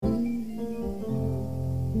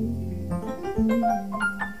Good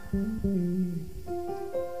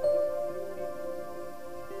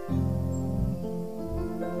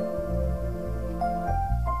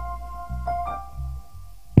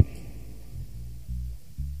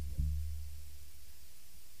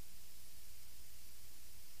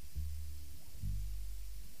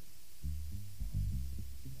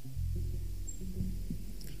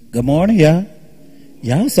morning, y'all.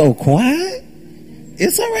 Y'all so quiet.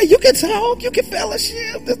 It's all right. You can talk. You can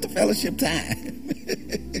fellowship. That's the fellowship time.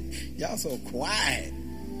 Y'all so quiet.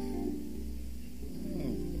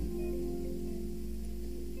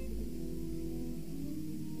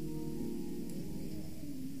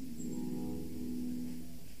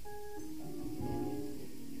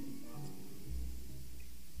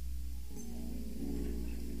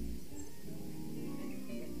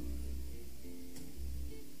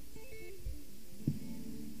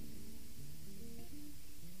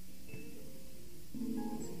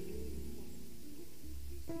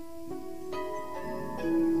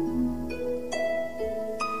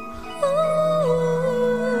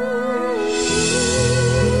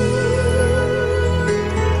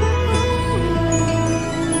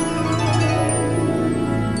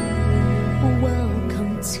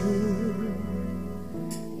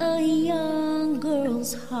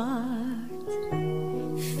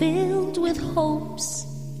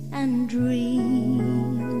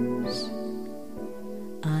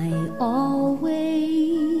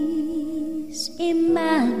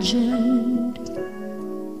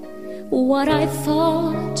 What I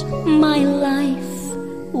thought my life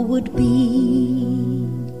would be.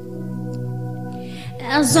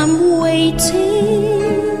 As I'm waiting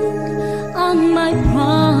on my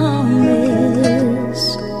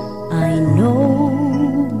promise, I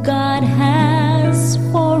know God has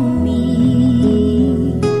for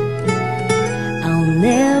me. I'll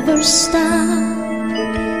never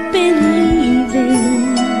stop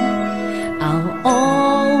believing. I'll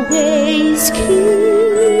always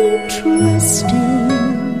keep trusting,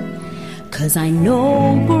 'cause I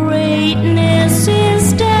know greatness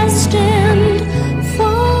is destined for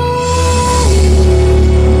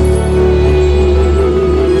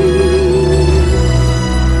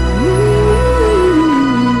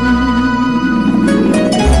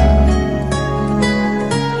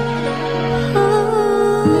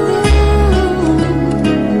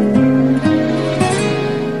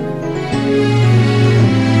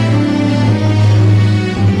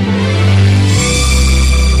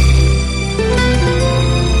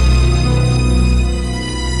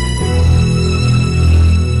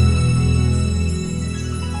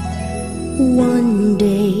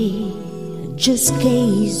just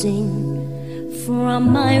gazing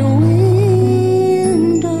from my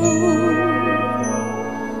window,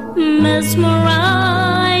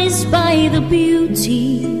 mesmerized by the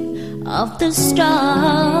beauty of the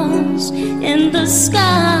stars in the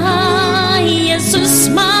sky. Yes, a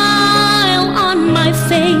smile on my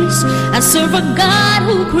face. I serve a God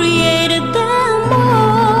who created them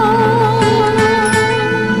all.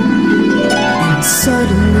 And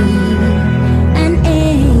suddenly an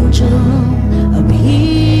angel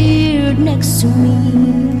appeared next to me.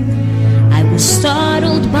 I was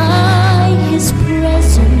startled by his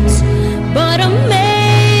presence, but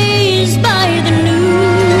amazed by the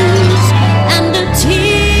news and the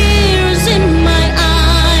tears in my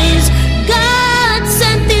eyes. God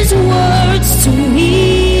sent these words to me,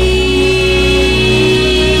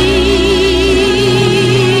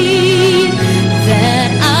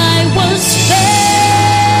 that I was favored,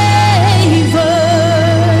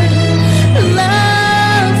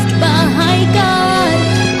 loved by God.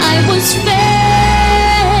 I was favored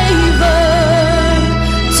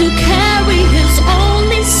to carry his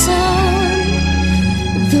only son,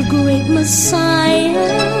 the great Messiah,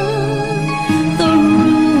 the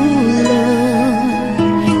ruler,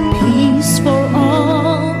 peace for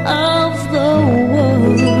all of the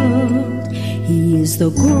world. He is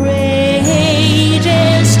the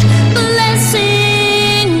greatest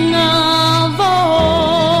blessing of all.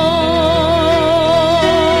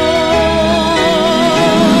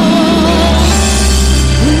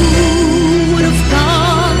 Who would have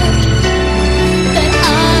thought that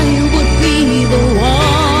I would be the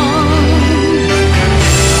one?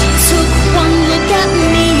 Took one look at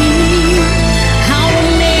me. How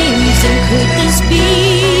amazing could this be?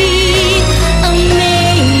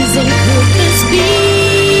 Amazing could this be?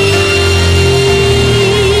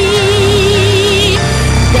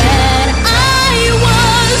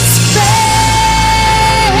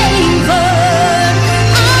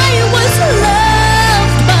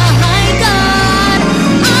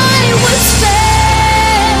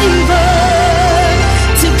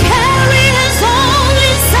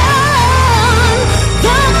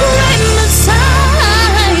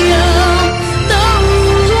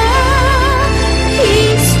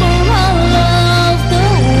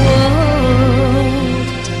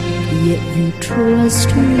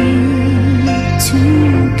 trust me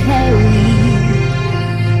to carry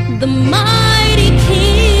the mighty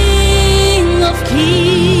King of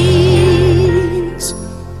Kings.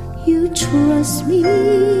 You trust me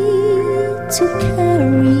to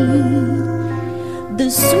carry the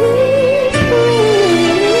sweet Prince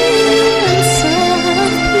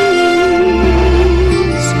of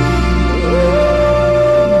Peace. Ooh,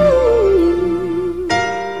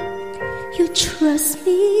 you trust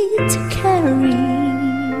me to carry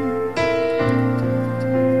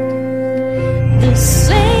the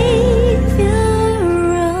Savior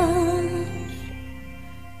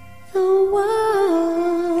of the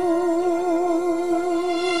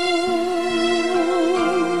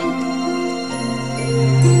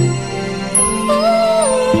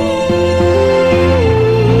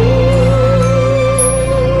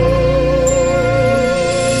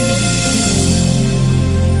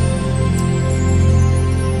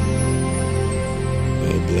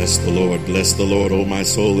Bless the Lord, oh my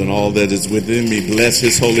soul, and all that is within me. Bless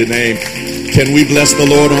his holy name. Can we bless the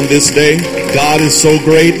Lord on this day? God is so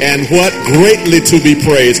great, and what greatly to be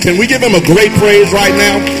praised. Can we give him a great praise right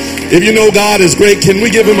now? If you know God is great, can we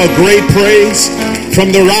give him a great praise? From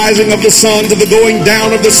the rising of the sun to the going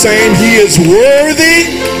down of the same, he is worthy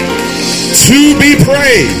to be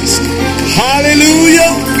praised. Hallelujah.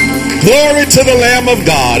 Glory to the Lamb of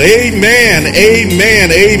God. Amen, amen,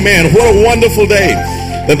 amen. What a wonderful day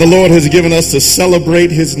that the Lord has given us to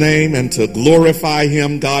celebrate his name and to glorify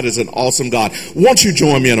him. God is an awesome God. Won't you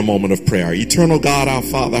join me in a moment of prayer? Eternal God, our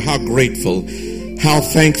Father, how grateful, how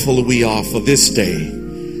thankful we are for this day,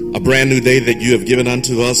 a brand new day that you have given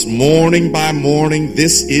unto us morning by morning.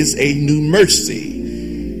 This is a new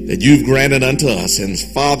mercy that you've granted unto us. And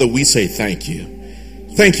Father, we say thank you.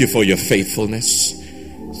 Thank you for your faithfulness.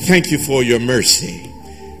 Thank you for your mercy.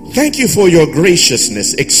 Thank you for your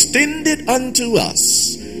graciousness extended unto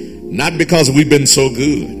us, not because we've been so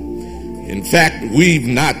good. In fact, we've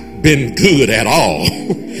not been good at all.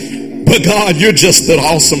 But God, you're just an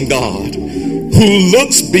awesome God who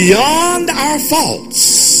looks beyond our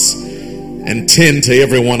faults and tend to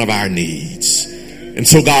every one of our needs. And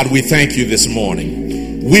so, God, we thank you this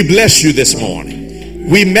morning. We bless you this morning.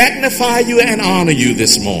 We magnify you and honor you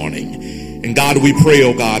this morning. And God, we pray,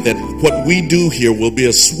 oh God, that what we do here will be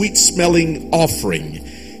a sweet-smelling offering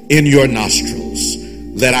in your nostrils.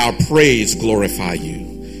 Let our praise glorify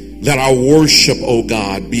you. Let our worship, oh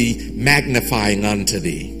God, be magnifying unto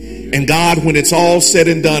thee. And God, when it's all said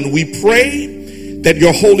and done, we pray that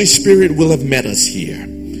your Holy Spirit will have met us here.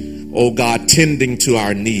 Oh God, tending to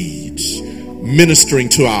our needs, ministering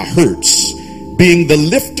to our hurts, being the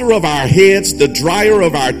lifter of our heads, the dryer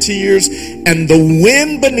of our tears, and the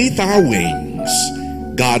wind beneath our wings.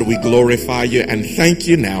 God, we glorify you and thank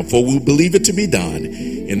you now, for we believe it to be done.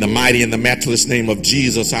 In the mighty and the matchless name of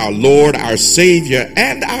Jesus, our Lord, our Savior,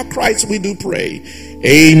 and our Christ, we do pray.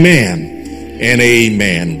 Amen and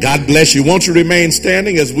amen. God bless you. Won't you remain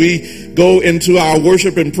standing as we go into our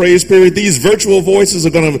worship and praise period? These virtual voices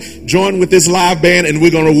are going to join with this live band, and we're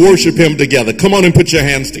going to worship him together. Come on and put your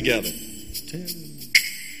hands together.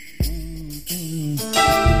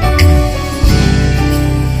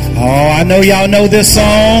 Oh, I know y'all know this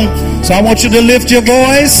song, so I want you to lift your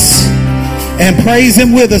voice and praise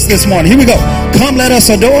him with us this morning. Here we go. Come, let us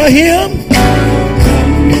adore him.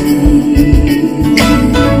 Come,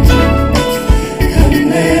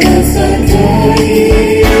 let us adore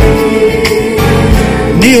him.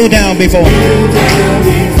 Kneel down before him.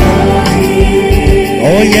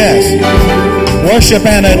 Oh, yes. Worship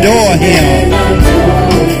and adore him.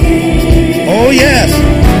 Oh, yes.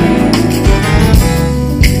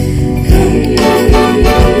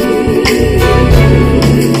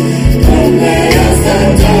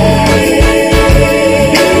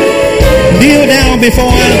 Kneel down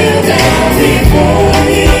before him.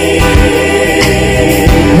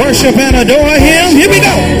 Worship and adore him. Here we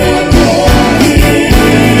go.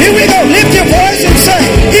 Here we go. Lift your voice and say,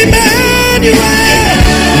 Emmanuel.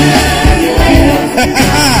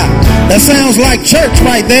 That sounds like church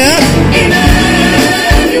right there.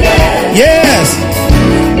 Yes.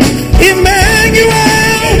 Emmanuel.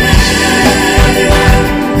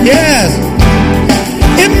 Yes.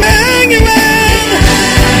 Emmanuel.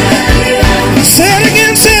 Say it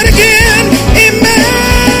again, say it again.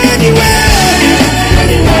 Emmanuel.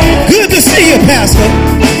 Good to see you, Pastor.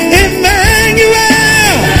 Emmanuel.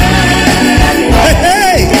 Hey,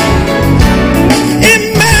 hey.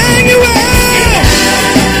 Emmanuel.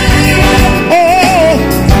 Oh,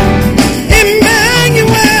 Emmanuel.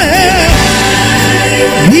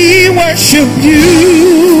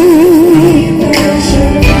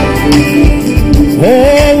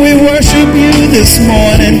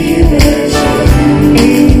 morning.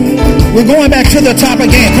 We're going back to the top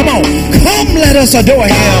again. Come on. Come, let us adore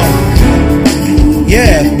him.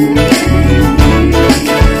 Yeah.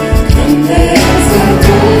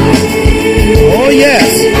 Oh, yes.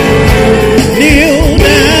 Kneel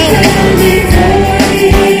down.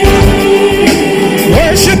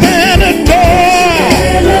 Worship and adore.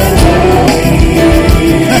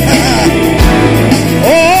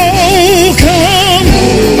 Oh, come.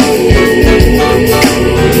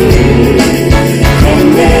 Come,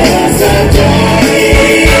 let us adore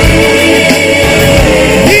him.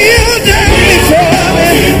 Kneel down before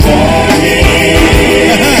him.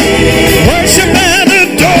 Worship and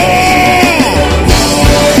adore.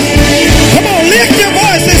 Come on, lift your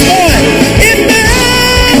voice this morning. Emmanuel.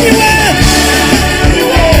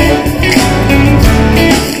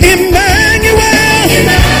 Emmanuel.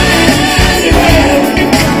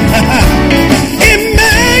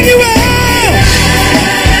 Emmanuel.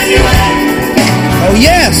 Oh,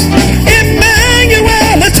 yes.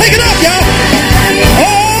 Emmanuel. Let's take it up, y'all.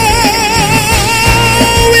 Oh,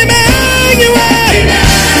 Emmanuel.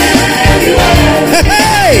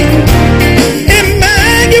 Hey.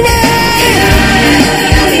 Emmanuel.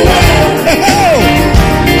 Oh.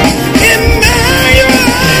 Emmanuel.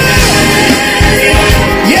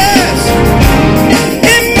 Yes.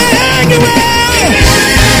 Emmanuel.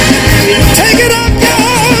 Take it up,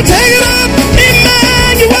 y'all. Take it up.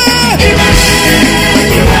 Emmanuel.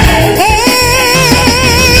 Oh,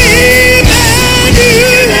 Emmanuel.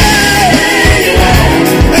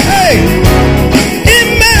 Hey.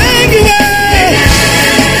 Emmanuel.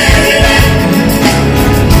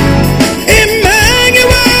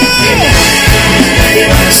 Emmanuel.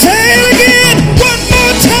 Say it again one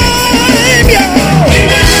more time, y'all.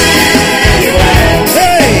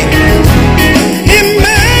 Hey.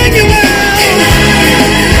 Emmanuel.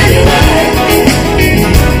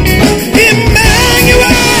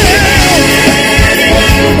 Emmanuel.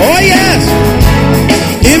 Oh, yes.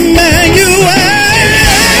 Emmanuel.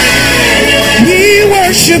 We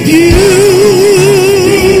worship you.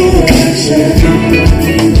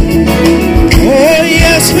 Oh,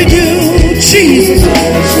 yes, we do, Jesus.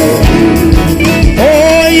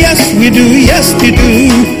 Oh, yes, we do. Yes, we do.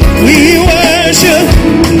 We worship.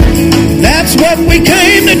 That's what we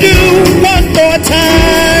came to do. One more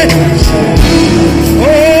time.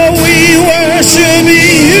 Oh, we worship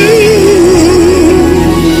you.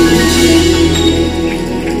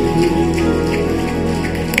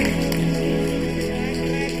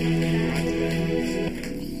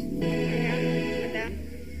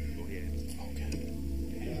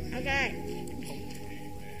 Okay.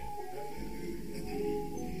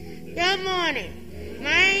 Good morning.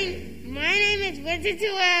 My name is Richard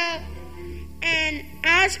Terrell, and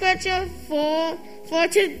our scripture for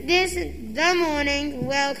the morning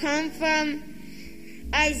will come from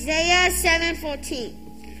Isaiah 7:14.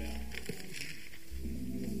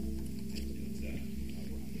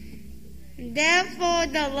 Therefore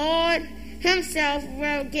the Lord himself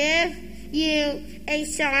will give you a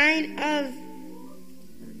sign of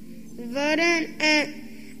virgin and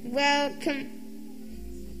will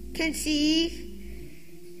conceive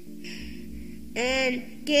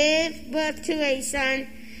and give birth to a son.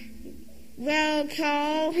 Will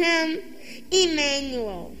call him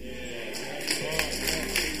Emmanuel.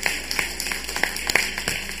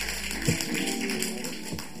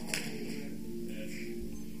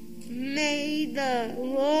 May the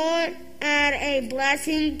Lord add a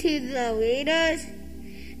blessing to the readers,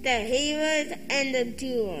 the hearers, and the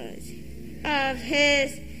doers of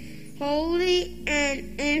his holy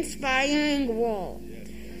and inspiring word.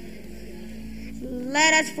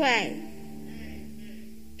 Let us pray.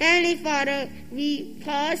 Heavenly Father, we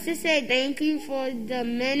pause to say thank you for the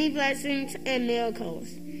many blessings and miracles.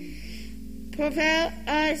 Prepare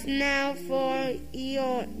us now for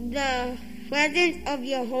the presence of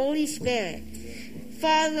your Holy Spirit.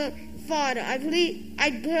 Father, I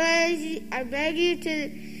beg you to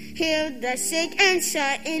heal the sick and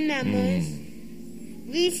shut in members.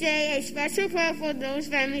 We say a special prayer for those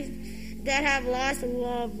families that have lost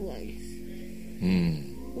loved ones.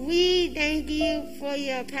 We thank you for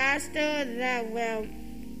your pastor that will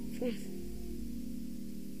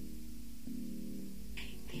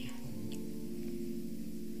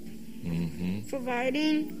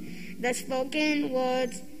providing the spoken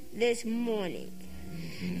words this morning.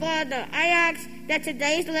 Father, I ask that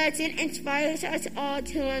today's lesson inspires us all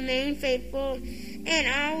to remain faithful in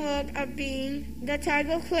our work of being the type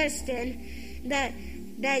of Christian that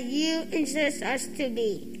you insist us to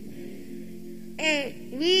be.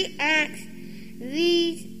 And we ask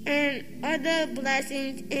these and other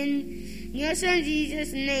blessings in Your son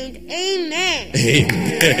Jesus' name. Amen.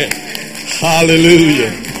 Amen. Hallelujah.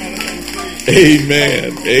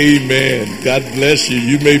 Amen. Amen. God bless you.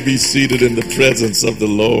 You may be seated in the presence of the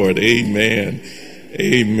Lord. Amen.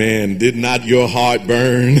 Amen. Did not your heart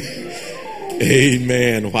burn?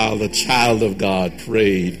 Amen. While the child of God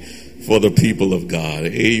prayed for the people of God.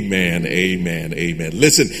 Amen. Amen. Amen.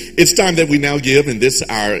 Listen, it's time that we now give in this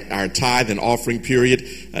our tithe and offering period.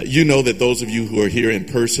 You know that those of you who are here in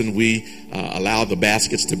person, we allow the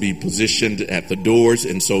baskets to be positioned at the doors.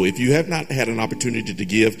 And so if you have not had an opportunity to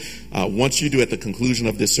give, once you do at the conclusion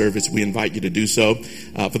of this service, we invite you to do so.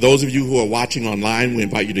 For those of you who are watching online, we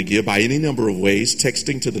invite you to give by any number of ways,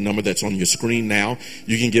 texting to the number that's on your screen now.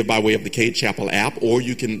 You can give by way of the Cade Chapel app, or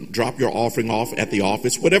you can drop your offering off at the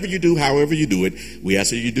office. Whatever you do, however you do it, we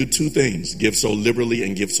ask that you do two things: give so liberally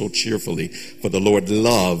and give so cheerfully, for the Lord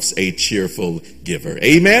loves a cheerful giver.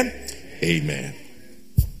 Amen. Amen.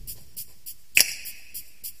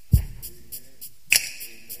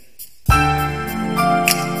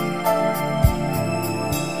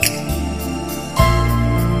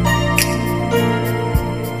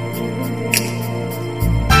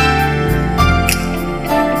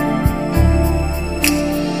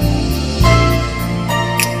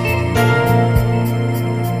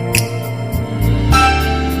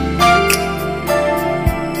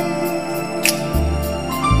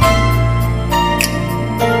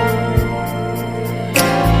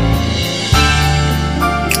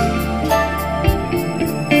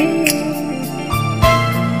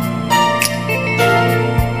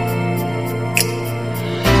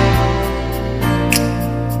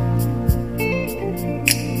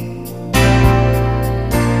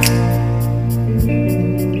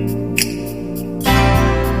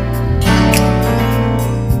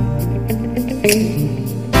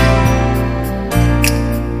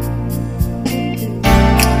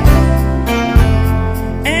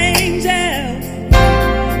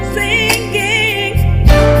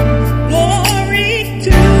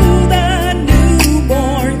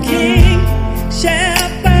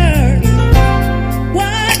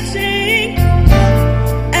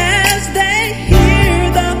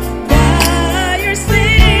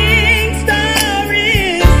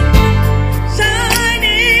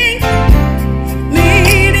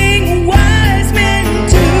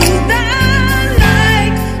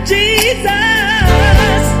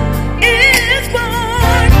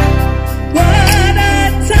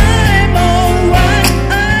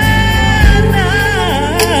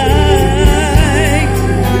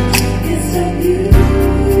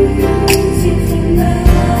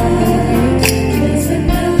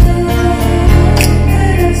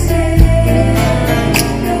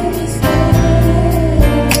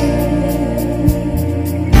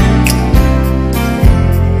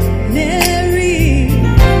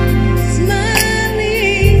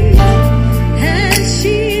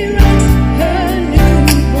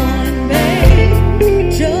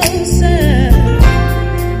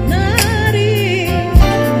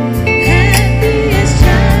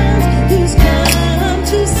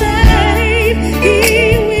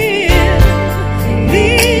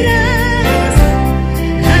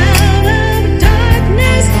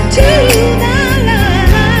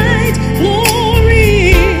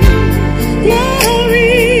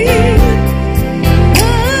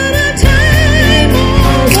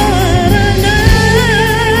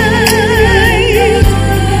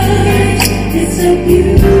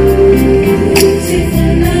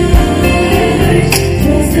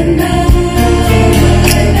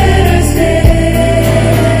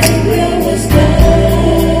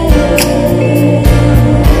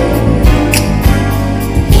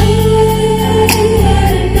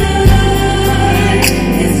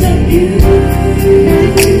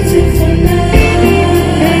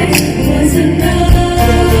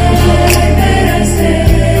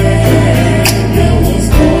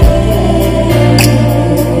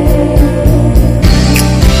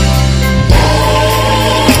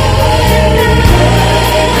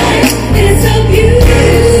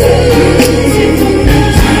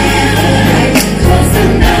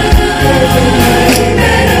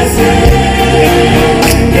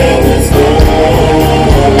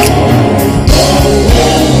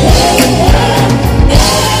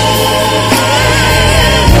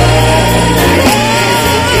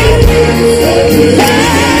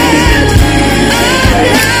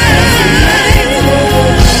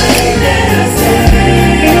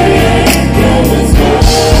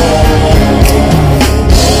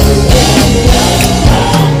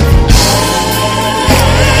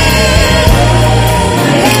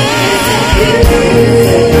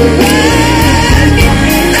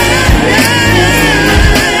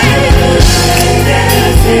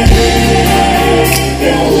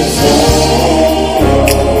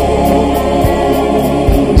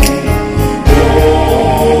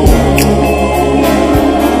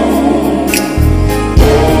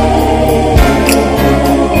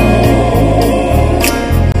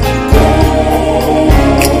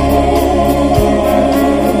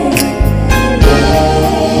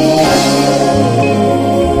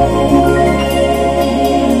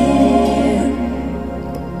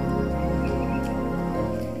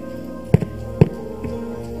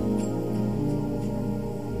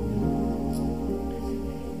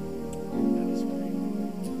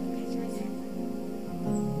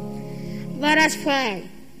 us pray.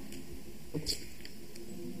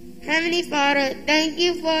 Heavenly Father, thank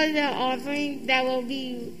you for the offering that will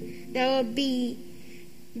be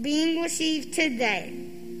being received today,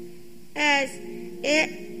 as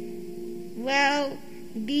it will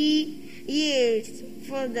be used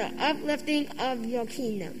for the uplifting of your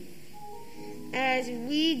kingdom. As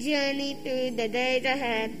we journey through the days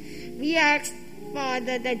ahead, we ask,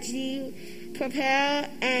 Father, that you prepare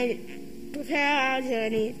our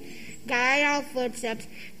journey, guide our footsteps,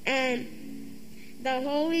 and the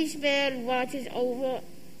Holy Spirit watches over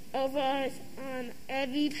us on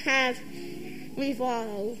every path we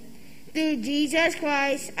follow. Through Jesus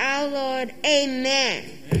Christ our Lord. Amen.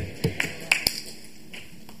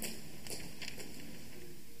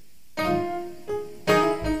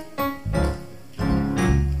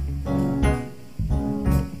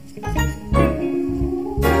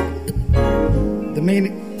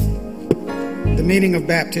 The meaning of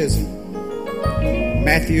baptism.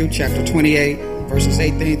 Matthew chapter 28, verses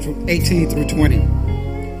 18 through 20.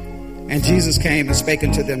 And Jesus came and spake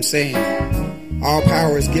unto them, saying, All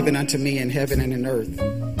power is given unto me in heaven and in earth.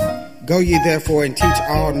 Go ye therefore and teach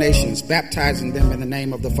all nations, baptizing them in the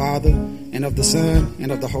name of the Father, and of the Son,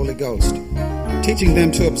 and of the Holy Ghost, teaching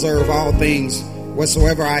them to observe all things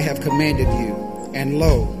whatsoever I have commanded you. And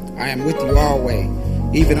lo, I am with you always,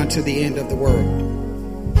 even unto the end of the world.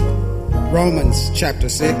 Romans chapter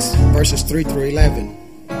 6, verses 3 through 11.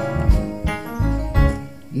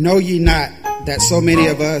 Know ye not that so many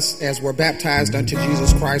of us as were baptized unto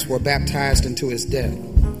Jesus Christ were baptized into his death?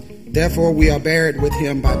 Therefore we are buried with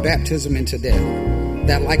him by baptism into death,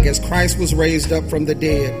 that like as Christ was raised up from the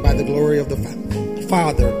dead by the glory of the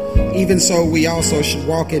Father, even so we also should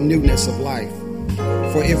walk in newness of life.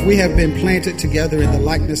 For if we have been planted together in the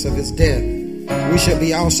likeness of his death, we shall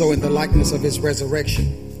be also in the likeness of his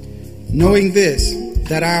resurrection. Knowing this,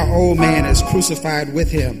 that our old man is crucified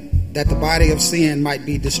with him, that the body of sin might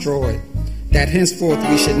be destroyed, that henceforth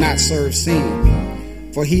we should not serve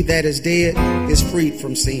sin. For he that is dead is freed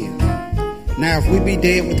from sin. Now if we be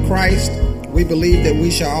dead with Christ, we believe that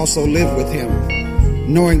we shall also live with him,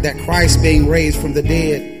 knowing that Christ, being raised from the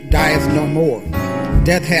dead, dieth no more.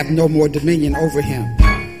 Death hath no more dominion over him.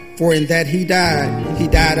 For in that he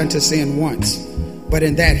died unto sin once, but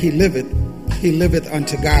in that he liveth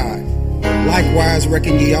unto God. Likewise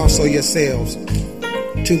reckon ye also yourselves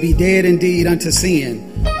to be dead indeed unto sin,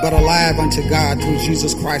 but alive unto God through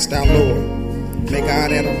Jesus Christ our Lord. May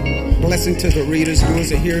God add a blessing to the readers,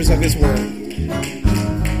 doers, and hearers of his word.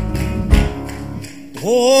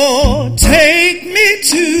 Oh, take me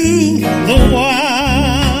to the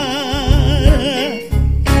water.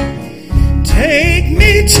 Take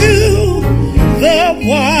me to the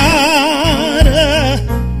water.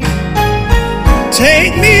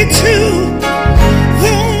 Take me to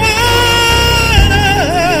the water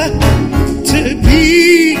to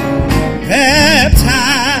be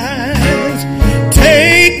baptized.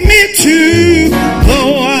 Take me to the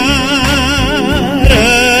water.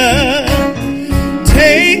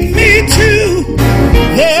 Take me to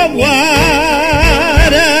the water.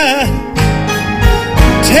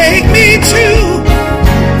 Take me to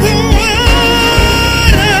the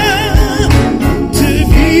water to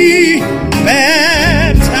be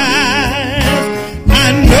baptized. I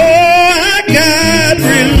know I got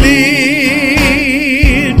religion.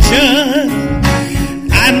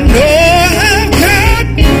 I know I've got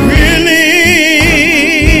religion.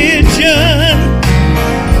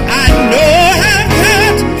 I know I've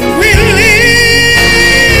got religion.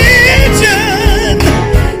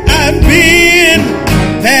 I've been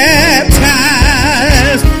baptized.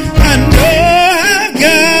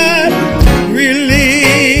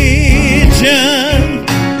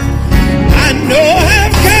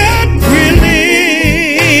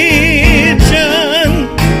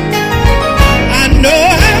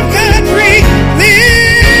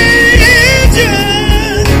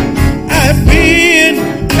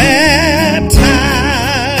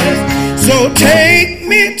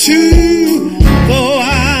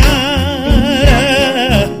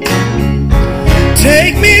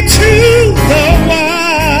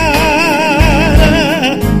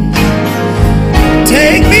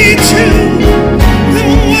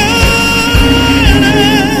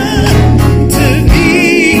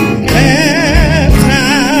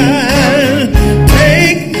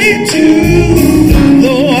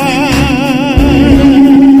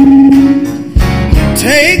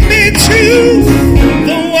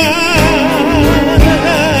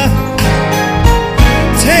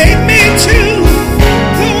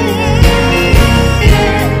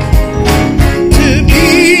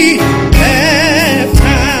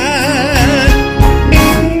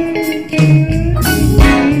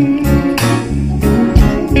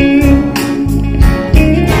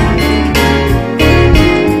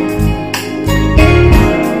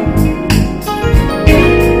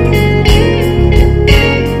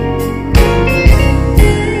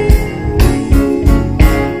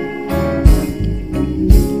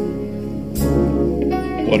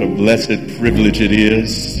 What a blessed privilege it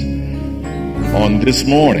is on this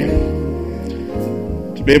morning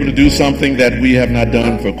to be able to do something that we have not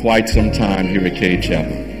done for quite some time here at Cade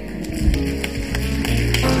Chapel.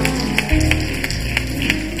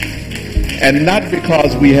 And not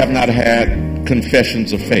because we have not had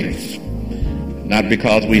confessions of faith, not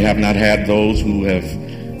because we have not had those who have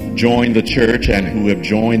joined the church and who have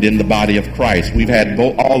joined in the body of Christ. We've had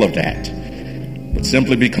all of that. But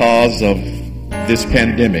simply because of this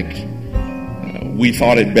pandemic, we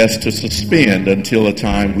thought it best to suspend until a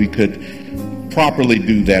time we could properly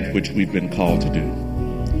do that which we've been called to do.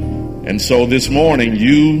 And so this morning,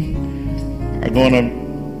 you are going to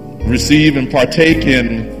receive and partake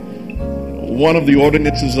in one of the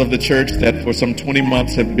ordinances of the church that for some 20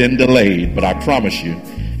 months have been delayed, but I promise you,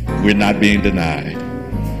 we're not being denied.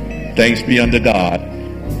 Thanks be unto God.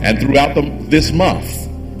 And throughout this month,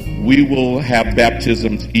 we will have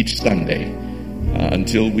baptisms each Sunday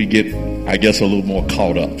until we get, I guess, a little more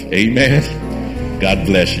caught up. Amen. God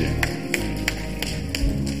bless you.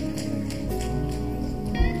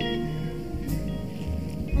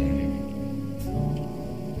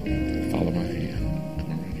 Follow my hand. Come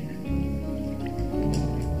right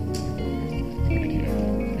here.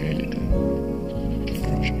 There you go.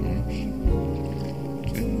 Cross your arms.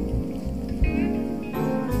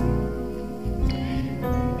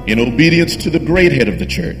 In obedience to the great head of the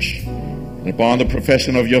church, and upon the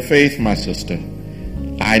profession of your faith, my sister,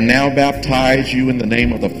 I now baptize you in the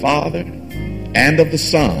name of the Father, and of the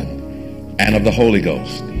Son, and of the Holy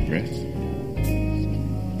Ghost. Yes.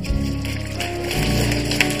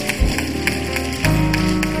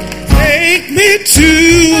 Take me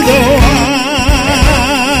to the water.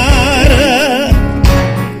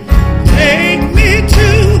 Take me to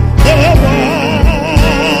the water.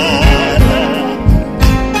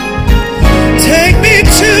 Take me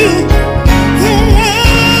to the water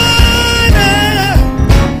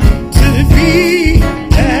to be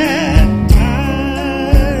baptized.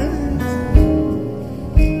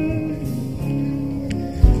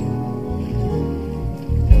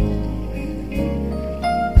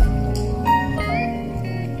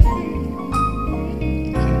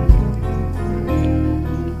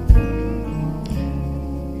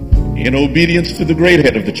 In obedience to the great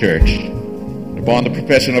head of the church, upon the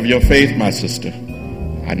profession of your faith, my sister,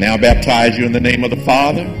 I now baptize you in the name of the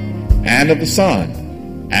Father, and of the Son,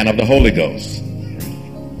 and of the Holy Ghost.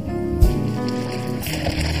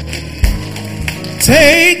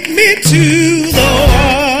 Take me to the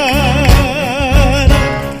water.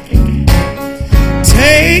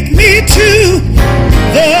 Take me to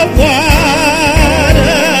the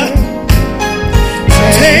water.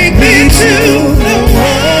 Take me to the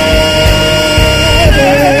water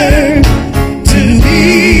to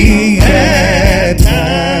be baptized.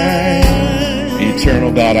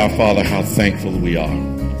 Eternal God, our Father, how thankful we are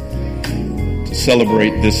to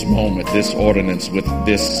celebrate this moment, this ordinance with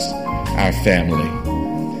this, our family,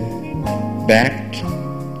 back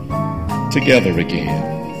together again.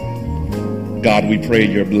 God, we pray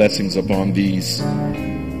your blessings upon these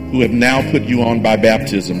who have now put you on by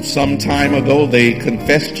baptism. Some time ago they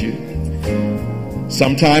confessed you.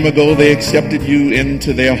 Some time ago they accepted you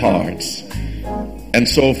into their hearts. And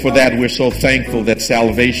so for that we're so thankful that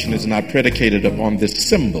salvation is not predicated upon this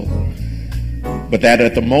symbol, but that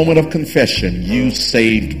at the moment of confession you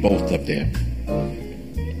saved both of them.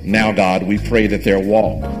 Now, God, we pray that their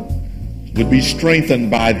walk would be strengthened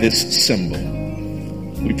by this symbol.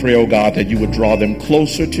 We pray, oh God, that you would draw them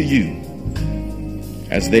closer to you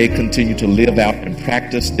as they continue to live out and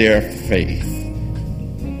practice their faith.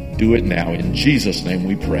 Do it now. In Jesus' name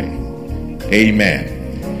we pray. Amen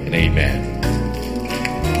and amen.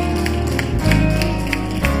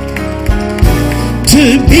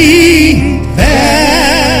 To be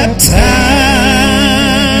baptized.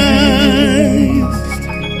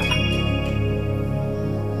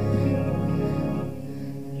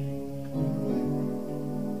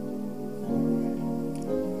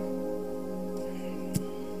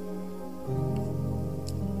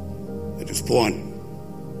 At this point,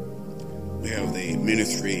 we have the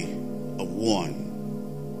ministry of one.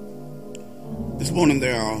 This morning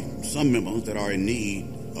there are some members that are in need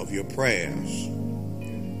of your prayers.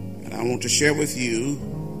 And I want to share with you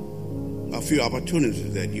a few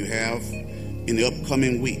opportunities that you have in the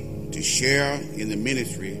upcoming week to share in the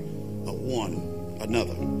ministry of one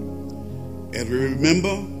another. As we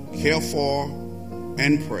remember, care for,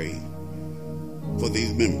 and pray for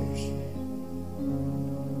these members.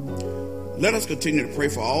 Let us continue to pray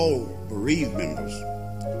for all bereaved members.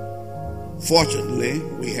 Fortunately,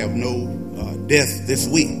 we have no death this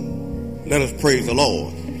week. Let us praise the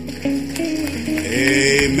Lord.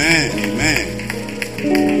 Amen. Amen.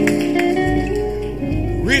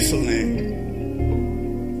 Recently,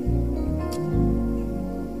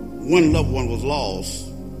 one loved one was lost.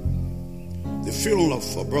 The funeral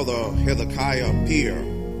of Brother Hezekiah Pierre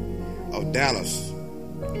of Dallas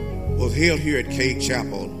was held here at Cade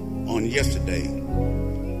Chapel on yesterday.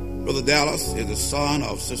 Brother Dallas is the son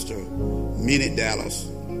of Sister Minnie Dallas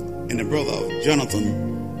and the brother of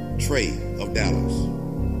Jonathan Trey of Dallas.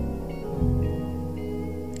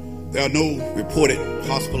 There are no reported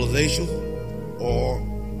hospitalizations or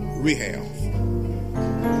rehabs.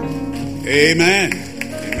 Amen.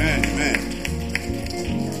 Amen.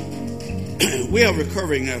 Amen. We are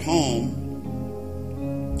recovering at home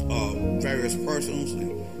various persons.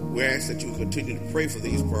 We ask that you continue to pray for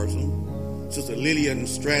these persons. Sister Lillian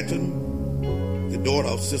Stratton, the daughter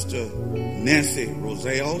of Sister Nancy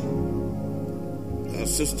Roselle,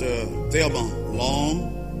 Sister Thelma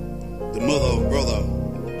Long, the mother of Brother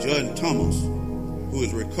Judd Thomas, who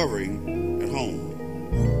is recovering at home.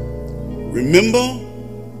 Remember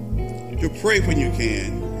to pray when you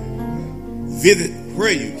can, visit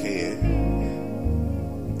where you can,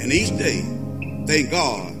 and each day thank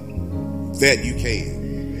God that you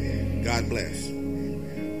can. God bless.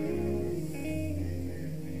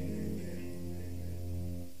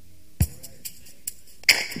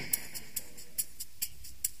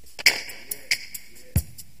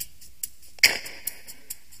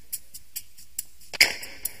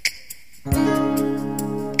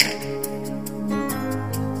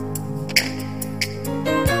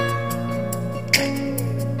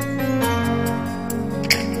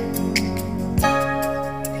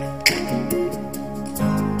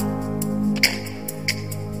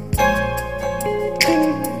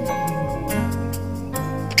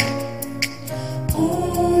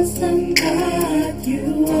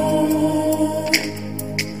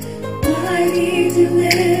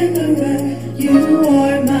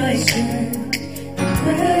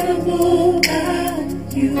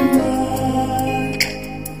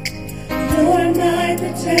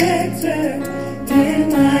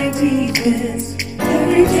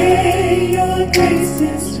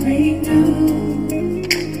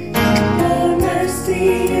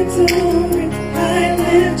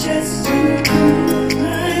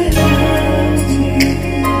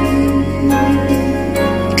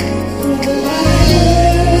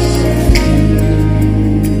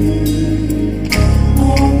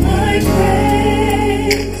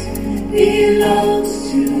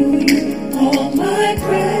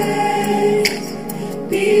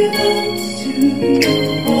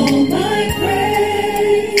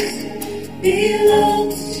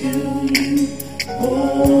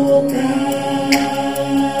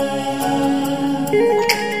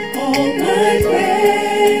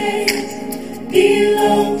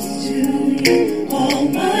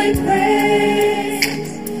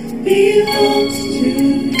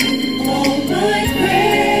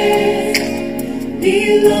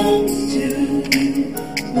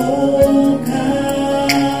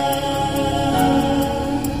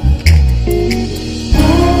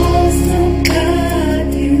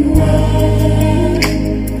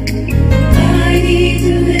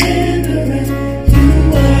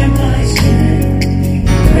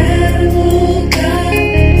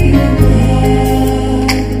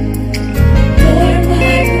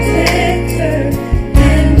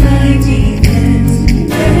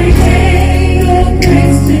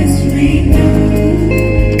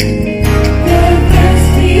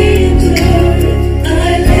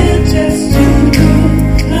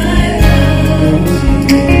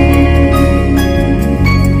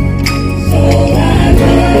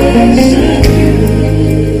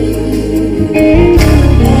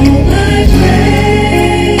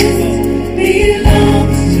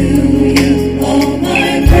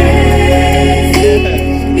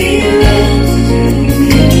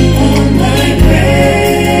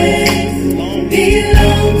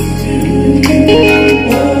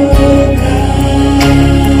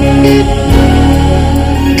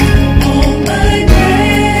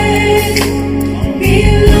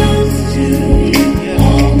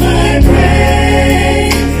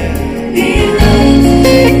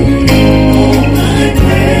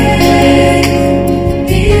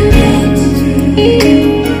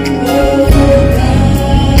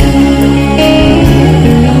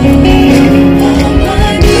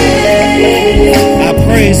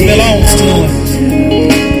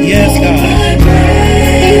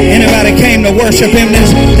 Worship him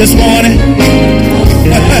this morning.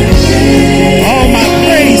 All my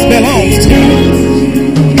praise belongs to you.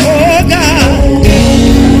 Oh God.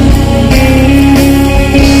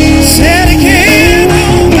 Said again,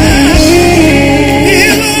 all my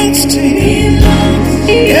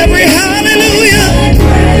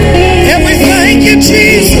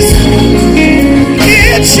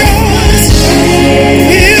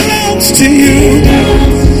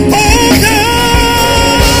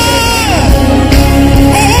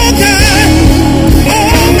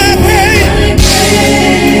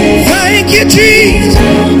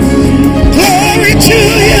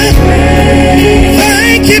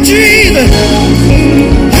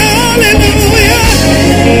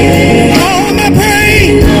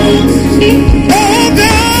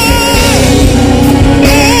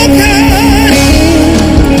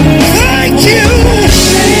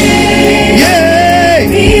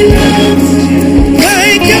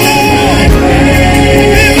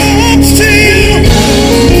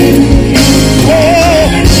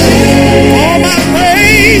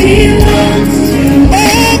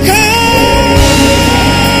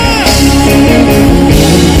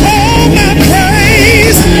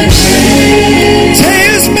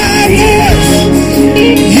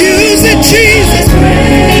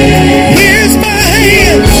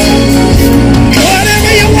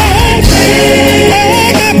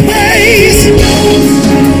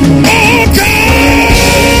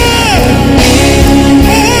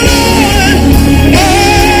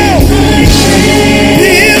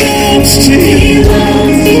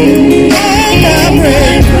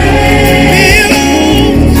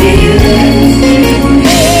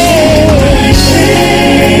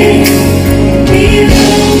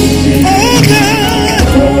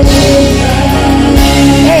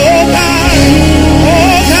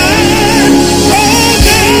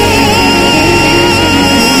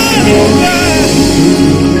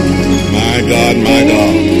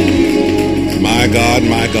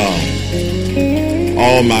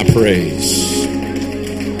all my praise.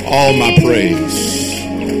 All my praise.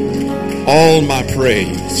 All my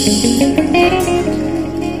praise.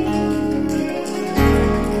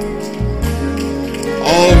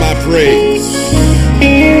 All my praise.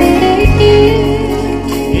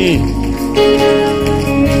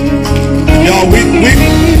 Y'all, we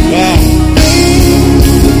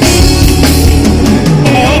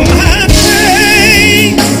All my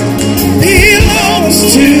praise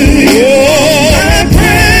belongs to you. All my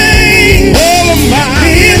praise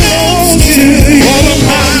belongs to you. All of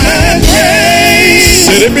my praise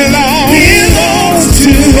said it belongs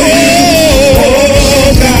to you.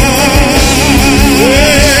 Oh God.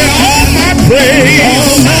 Yeah, all my praise.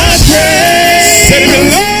 All my praise Said it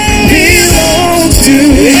belongs to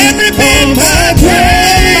you. All my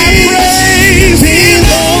praise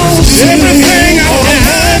belongs to you. Everything I All have.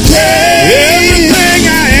 my praise Everything I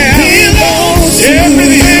am. belongs to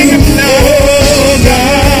Everything you. I'm now. Oh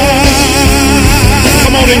God.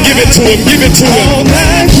 Come on and give it to him. Give it to him. All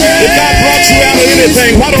my praise If God brought you out of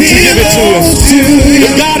anything, why don't you give it to him? belongs to you.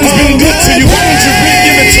 If God has been good to you, why don't you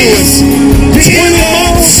give it to us? 20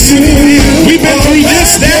 months. To you. We've been through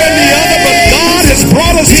this, that, and the other, but God has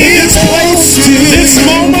brought us to this place, this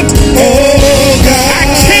moment. Oh God. I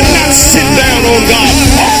cannot sit down on God.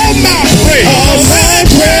 All my praise. All my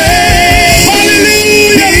praise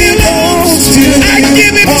Hallelujah. belongs to you. I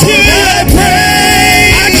give it to All you. my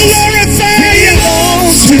praise I glorify you.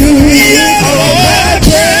 belongs to you. All my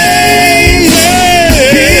praise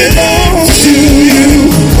belongs to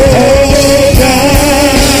you. Oh God.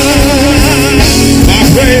 My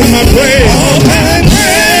praise, my praise. All my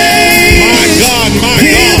praise My God, my God.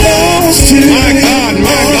 belongs to you. My God,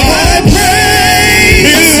 my All God. my praise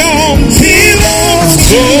Belongs. belongs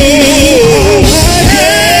to you. All my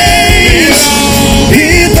praise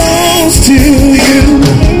belongs to you.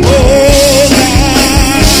 Oh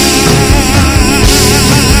God.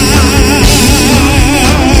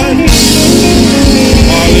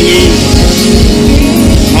 Hallelujah.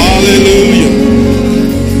 Hallelujah.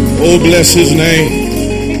 Oh, bless his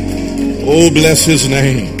name. Oh, bless his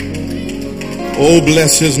name. Oh,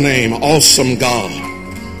 bless his name. Awesome God.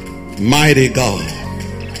 Mighty God.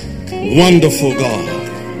 Wonderful God.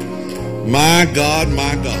 My God,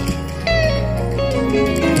 my God.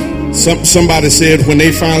 Somebody said when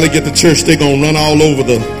they finally get to church, they're going to run all over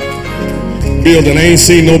the building. I ain't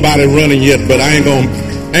seen nobody running yet, but I ain't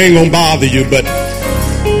gonna bother you. But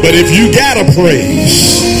if you got a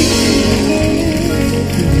praise,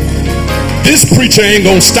 this preacher ain't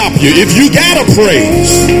gonna stop you. If you got a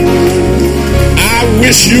praise, I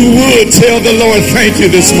wish you would tell the Lord thank you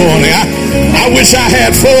this morning. I wish I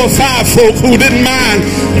had 4 or 5 folk who didn't mind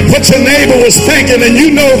what your neighbor was thinking, and you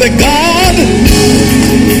know that God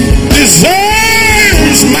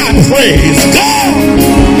deserves my praise. God,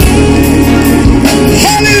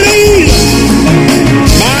 hallelujah.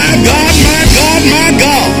 My God, my God, my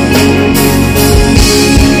God.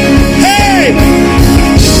 Hey,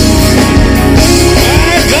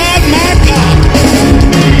 my God, my God.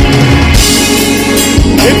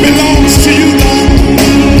 It belongs to you, God.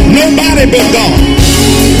 Nobody but God.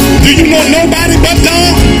 Do you know nobody but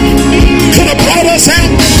God could have brought us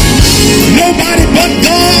out? Nobody but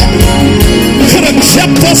God could have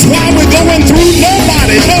kept us while we're going through.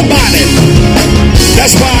 Nobody.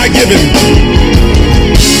 That's why I give him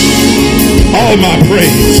all my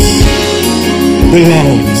praise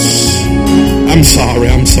belongs. I'm sorry.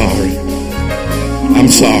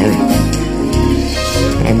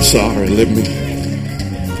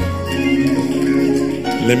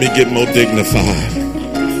 Let me get more dignified.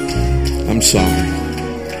 I'm sorry.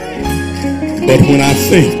 But when I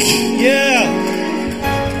think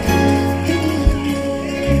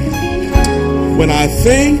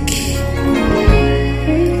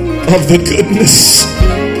of the goodness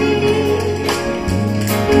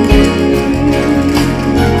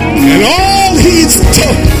and all he's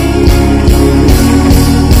done,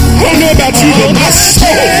 I don't know about you, but my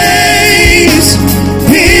soul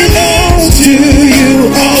belongs to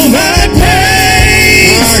you. All my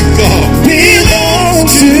praise, my God,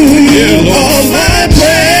 belongs to you. Yeah, Lord. All my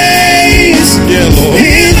praise, yeah, Lord.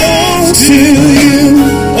 belongs to you.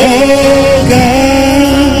 Oh God.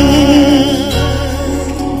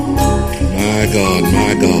 My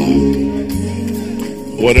God.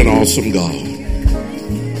 What an awesome God.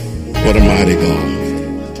 What a mighty God.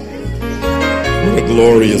 What a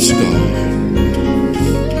glorious God.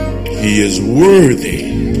 He is worthy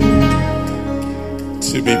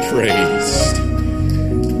to be praised.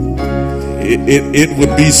 It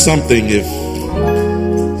would be something if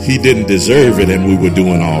he didn't deserve it and we were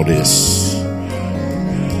doing all this.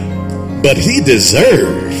 but he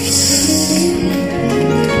deserves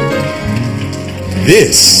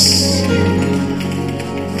this.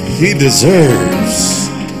 He deserves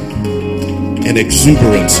an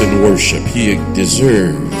exuberance in worship. He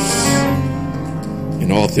deserves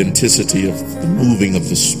an authenticity of the moving of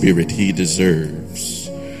the Spirit. He deserves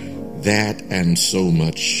that and so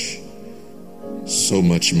much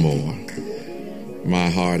more. My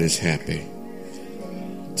heart is happy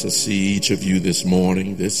to see each of you this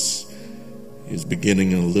morning. This is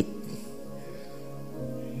beginning to look,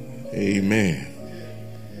 amen,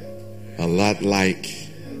 a lot like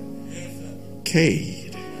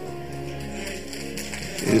Cade.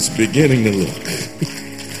 It's beginning to look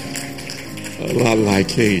a lot like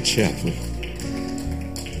Cade Chapel.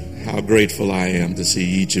 How grateful I am to see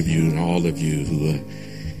each of you and all of you who are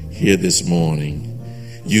here this morning.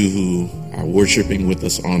 You who are worshiping with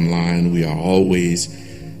us online, we are always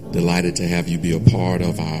delighted to have you be a part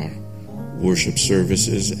of our worship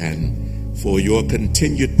services and for your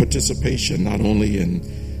continued participation, not only in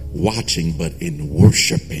watching, but in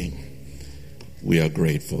worshiping. We are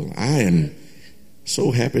grateful. I am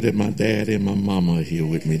so happy that my dad and my mama are here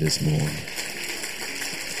with me this morning.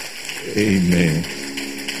 Amen.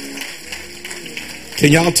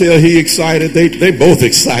 Can y'all tell he excited? They both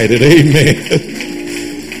excited. Amen.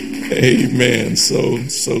 Amen.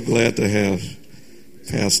 So glad to have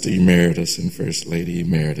Pastor Emeritus and First Lady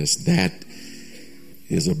Emeritus. That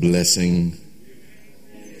is a blessing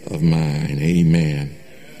of mine. Amen.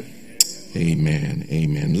 Amen.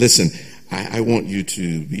 Amen. Listen, I want you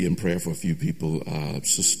to be in prayer for a few people.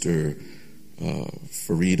 Sister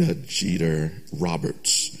Farida Jeter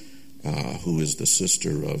Roberts, who is the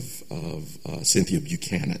sister of Cynthia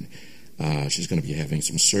Buchanan. She's going to be having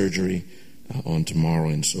some surgery on tomorrow,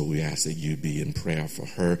 and so we ask that you be in prayer for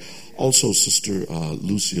her. Also, Sister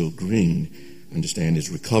Lucille Green, I understand, is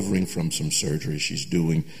recovering from some surgery. She's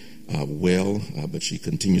doing well, but she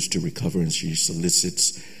continues to recover, and she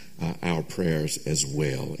solicits our prayers as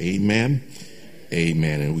well. Amen.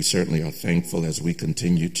 Amen. And we certainly are thankful as we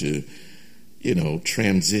continue to,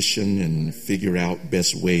 transition and figure out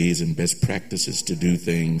best ways and best practices to do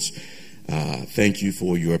things. Thank you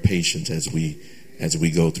for your patience as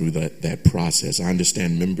we go through that process. I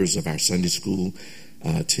understand members of our Sunday school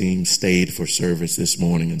team stayed for service this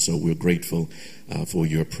morning, and so we're grateful for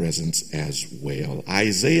your presence as well.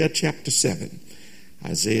 Isaiah chapter 7.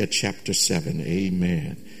 Isaiah chapter 7.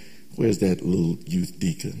 Amen. Where's that little youth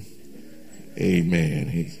deacon?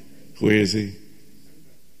 Amen. Where is he?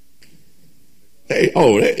 Hey,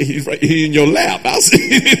 he's right here in your lap. I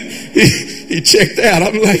see he checked out.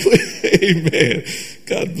 I'm like, amen.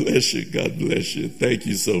 God bless you. God bless you. Thank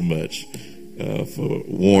you so much for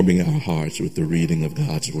warming our hearts with the reading of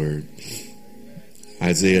God's word.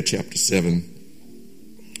 Isaiah chapter 7,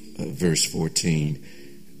 verse 14.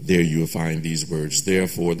 There you will find these words.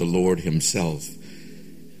 Therefore the Lord himself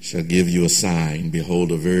shall give you a sign.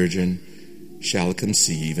 Behold, a virgin shall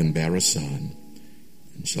conceive and bear a son,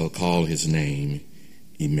 and shall call his name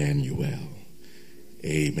Emmanuel.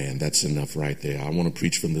 Amen. That's enough right there. I want to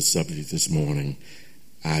preach from the subject this morning.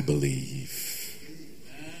 I believe.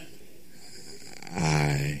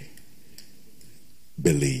 I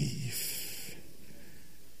believe.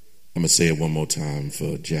 I'm going to say it one more time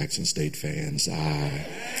for Jackson State fans. I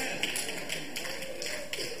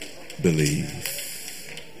believe.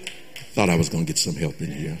 Thought I was going to get some help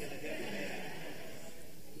in here.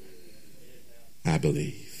 I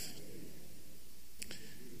believe.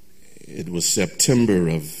 It was September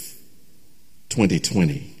of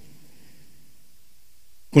 2020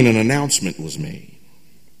 when an announcement was made.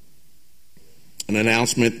 An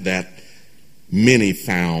announcement that many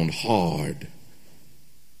found hard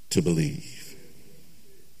to believe.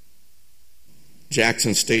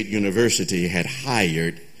 Jackson State University had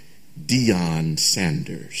hired Deion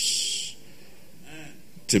Sanders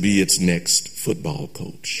to be its next football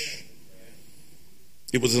coach.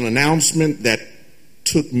 It was an announcement that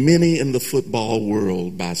took many in the football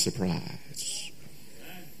world by surprise,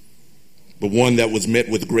 but one that was met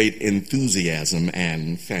with great enthusiasm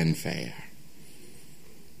and fanfare.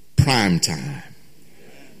 Prime time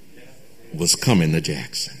was coming to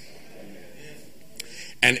Jackson.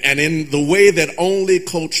 And in the way that only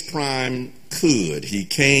Coach Prime could, he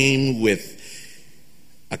came with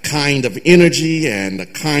a kind of energy and a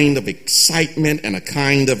kind of excitement and a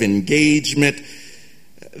kind of engagement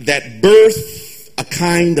that birthed a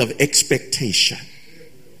kind of expectation.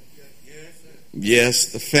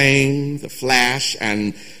 Yes, the fame, the flash,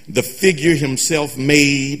 and the figure himself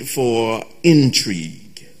made for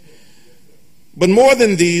intrigue. But more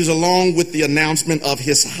than these, along with the announcement of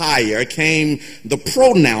his hire, came the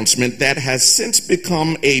pronouncement that has since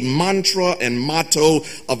become a mantra and motto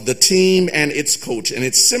of the team and its coach. And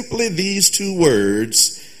it's simply these two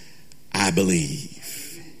words, I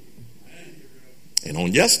believe. And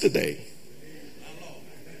on yesterday,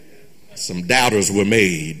 some doubters were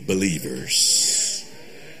made believers.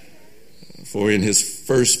 For in his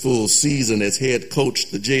first full season as head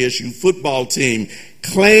coach, the JSU football team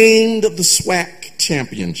claimed the SWAC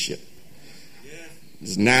championship.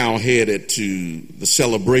 Is now headed to the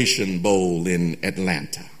Celebration Bowl in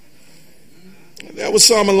Atlanta. There were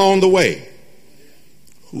some along the way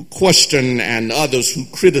who questioned and others who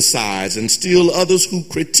criticized and still others who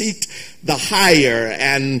critiqued the hire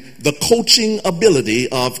and the coaching ability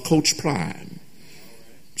of Coach Prime.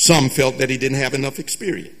 Some felt that he didn't have enough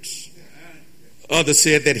experience. Others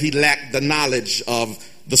said that he lacked the knowledge of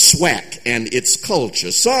the SWAC and its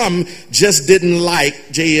culture. Some just didn't like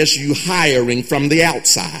JSU hiring from the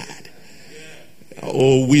outside.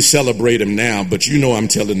 Oh, we celebrate him now, but you know I'm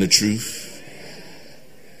telling the truth.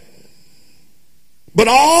 But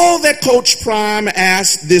all that Coach Prime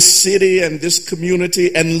asked this city and this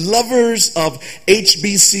community and lovers of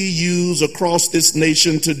HBCUs across this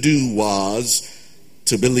nation to do was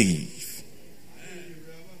to believe.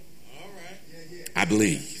 I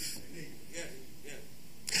believe.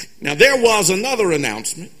 Now, there was another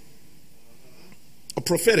announcement, a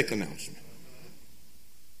prophetic announcement.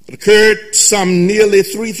 It occurred some nearly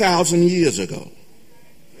 3,000 years ago.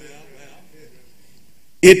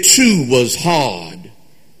 It too was hard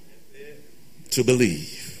to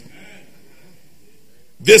believe.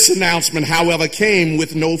 This announcement, however, came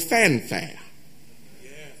with no fanfare.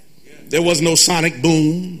 There was no sonic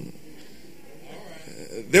boom.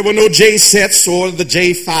 There were no J sets or the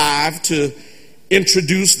J5 to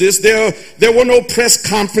introduce this. There were no press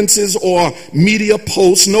conferences or media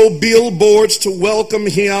posts, no billboards to welcome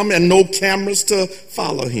him, and no cameras to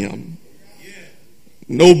follow him.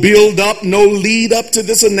 No build up, no lead up to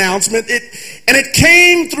this announcement. It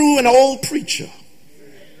came through an old preacher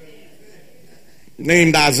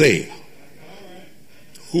named Isaiah,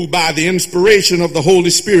 who by the inspiration of the Holy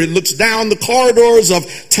Spirit looks down the corridors of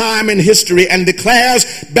time and history and declares,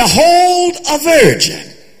 "Behold, a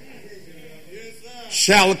virgin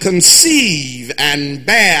shall conceive and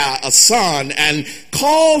bear a son and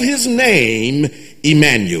call his name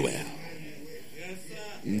Emmanuel."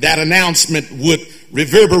 That announcement would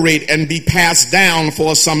reverberate and be passed down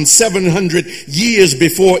for some 700 years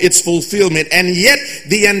before its fulfillment, and yet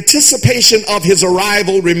the anticipation of his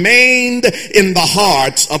arrival remained in the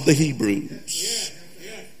hearts of the Hebrews.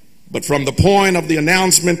 But from the point of the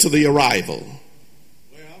announcement to the arrival,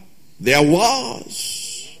 there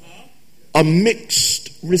was a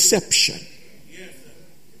mixed reception.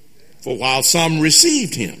 For while some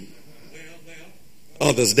received him,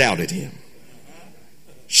 others doubted him.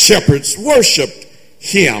 Shepherds worshiped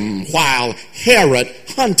him while Herod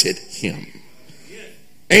hunted him.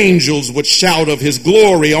 Angels would shout of his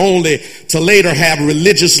glory only to later have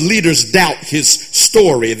religious leaders doubt his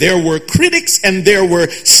story. There were critics and there were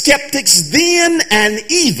skeptics then and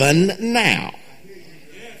even now.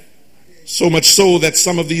 So much so that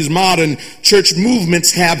some of these modern church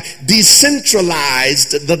movements have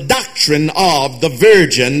decentralized the doctrine of the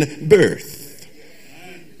virgin birth.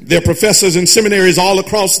 There are professors in seminaries all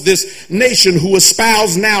across this nation who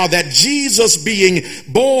espouse now that Jesus being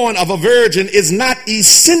born of a virgin is not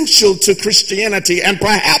essential to Christianity and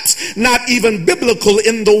perhaps not even biblical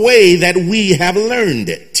in the way that we have learned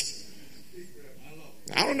it.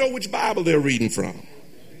 I don't know which Bible they're reading from,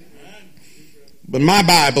 but my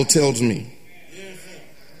Bible tells me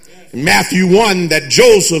in Matthew 1 that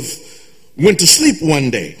Joseph went to sleep one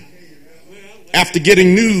day after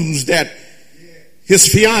getting news that his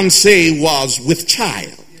fiancée was with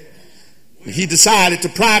child. He decided to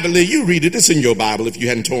privately, you read it, it's in your Bible if you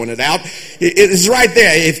hadn't torn it out. It is right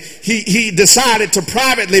there. If he decided to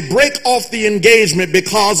privately break off the engagement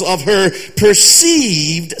because of her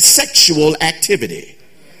perceived sexual activity.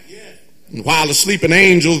 And while asleep, an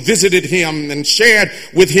angel visited him and shared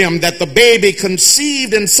with him that the baby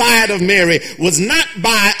conceived inside of Mary was not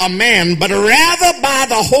by a man, but rather by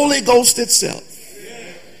the Holy Ghost itself.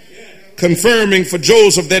 Confirming for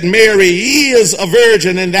Joseph that Mary is a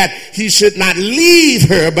virgin and that he should not leave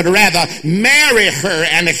her, but rather marry her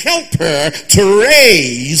and help her to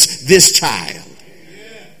raise this child.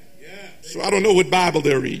 So I don't know what Bible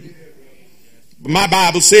they're reading, My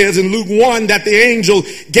Bible says in Luke 1 that the angel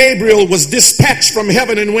Gabriel was dispatched from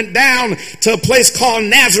heaven and went down to a place called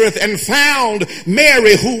Nazareth and found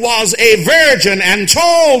Mary, who was a virgin, and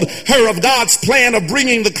told her of God's plan of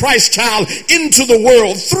bringing the Christ child into the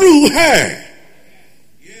world through her.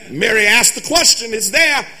 Mary asked the question,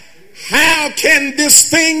 how can this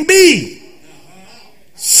thing be,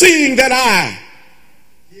 seeing that I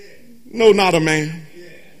know not a man?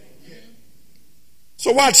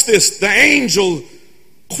 So watch this. The angel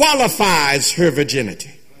qualifies her virginity.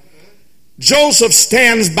 Joseph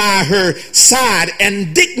stands by her side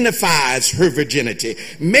and dignifies her virginity.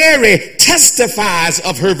 Mary testifies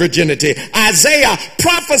of her virginity. Isaiah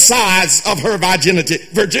prophesies of her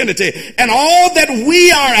virginity. And all that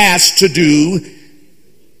we are asked to do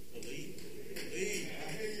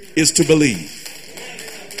is to believe.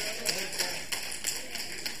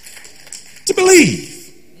 To believe.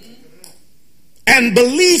 And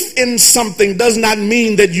belief in something does not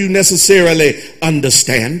mean that you necessarily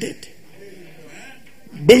understand it.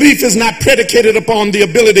 Belief is not predicated upon the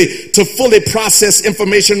ability to fully process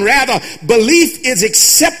information. Rather, belief is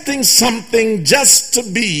accepting something just to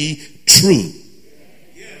be true.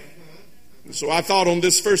 So I thought on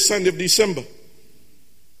this first Sunday of December,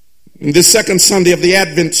 this second Sunday of the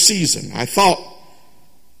Advent season, I thought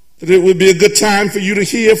that it would be a good time for you to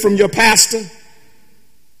hear from your pastor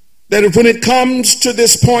that when it comes to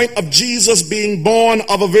this point of Jesus being born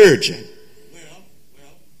of a virgin,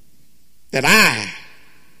 that I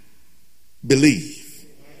believe.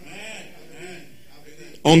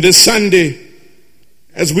 On this Sunday,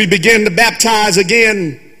 as we begin to baptize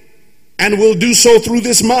again, and we'll do so through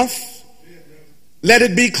this month, let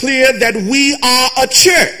it be clear that we are a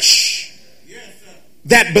church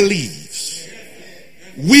that believes.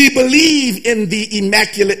 We believe in the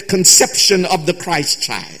immaculate conception of the Christ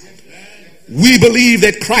child. We believe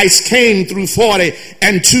that Christ came through 40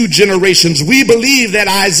 and 2 generations. We believe that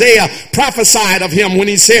Isaiah prophesied of him when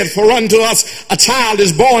he said, "For unto us a child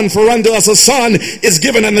is born, for unto us a son is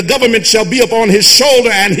given, and the government shall be upon his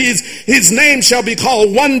shoulder, and his name shall be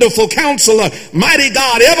called Wonderful Counselor, Mighty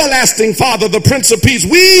God, Everlasting Father, the Prince of Peace."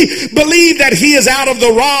 We believe that he is out of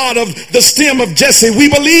the rod of the stem of Jesse. We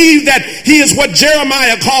believe that he is what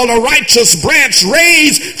Jeremiah called a righteous branch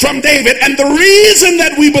raised from David. And the reason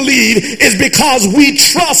that we believe is because we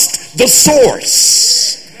trust the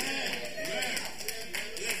source.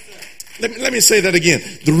 Let me say that again.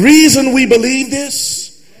 The reason we believe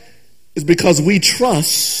this is because we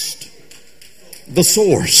trust the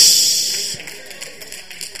source.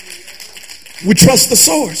 We trust the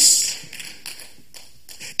source.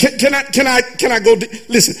 Can I go?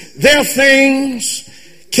 Listen, there are things,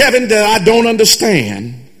 Kevin, that I don't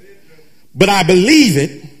understand, but I believe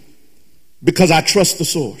it because I trust the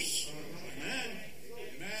source.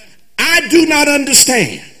 I do not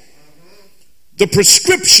understand the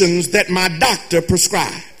prescriptions that my doctor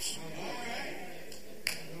prescribes.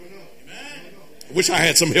 I wish I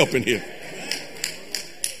had some help in here.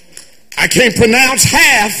 I can't pronounce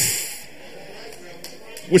half.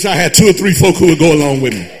 Wish I had 2 or 3 folk who would go along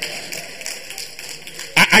with me.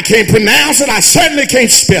 I can't pronounce it. I certainly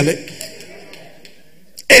can't spell it.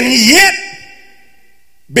 And yet,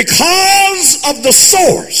 because of the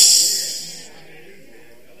source,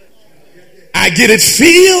 I get it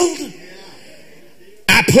filled,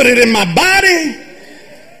 I put it in my body,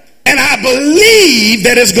 and I believe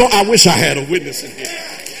that it's going. I wish I had a witness in here.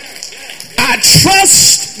 I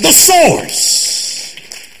trust the source.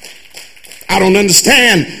 I don't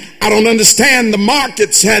understand the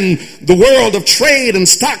markets and the world of trade and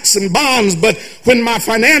stocks and bonds, but when my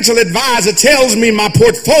financial advisor tells me my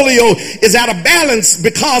portfolio is out of balance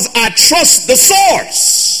because I trust the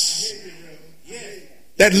source,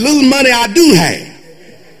 that little money I do have,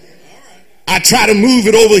 I try to move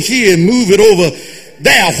it over here and move it over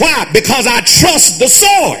there. Why? Because I trust the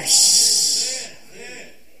source.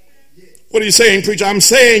 What are you saying, preacher? I'm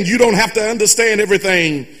saying you don't have to understand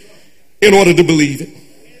everything in order to believe it.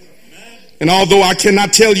 And although I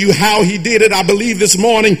cannot tell you how he did it, I believe this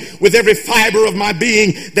morning with every fiber of my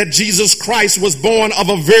being that Jesus Christ was born of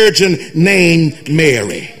a virgin named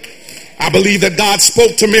Mary. I believe that God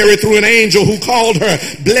spoke to Mary through an angel who called her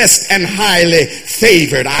blessed and highly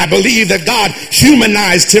favored. I believe that God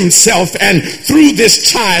humanized himself, and through this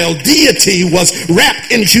child, deity was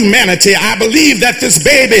wrapped in humanity. I believe that this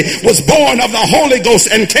baby was born of the Holy Ghost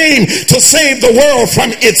and came to save the world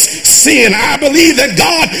from its sin. I believe that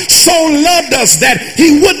God so loved us that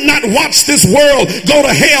he would not watch this world go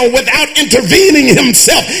to hell without intervening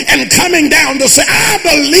himself and coming down to say, I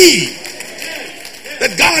believe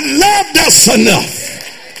that God loved us enough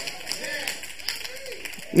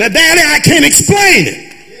Now, Daddy, I can't explain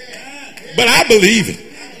it, but I believe it.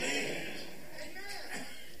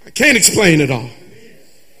 I can't explain it all,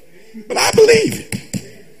 but I believe it.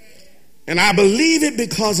 And I believe it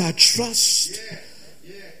because I trust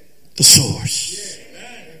the source.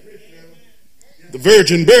 The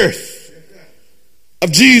virgin birth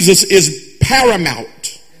of Jesus is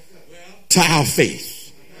paramount to our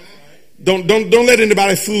faith. Don't let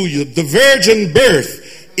anybody fool you. The virgin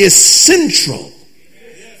birth is central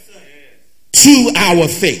to our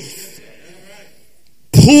faith.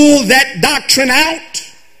 Pull that doctrine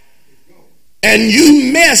out and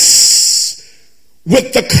you mess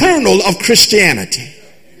with the kernel of Christianity.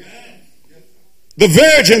 The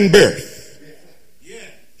virgin birth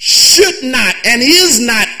should not and is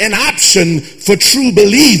not an option for true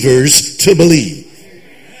believers to believe.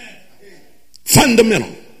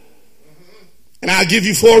 Fundamental. And I'll give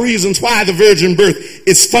you 4 reasons why the virgin birth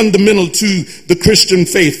is fundamental to the Christian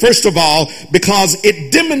faith. First of all, because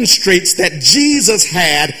it demonstrates that Jesus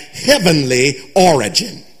had heavenly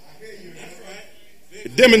origin.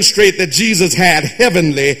 It demonstrates that Jesus had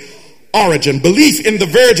heavenly origin. Belief in the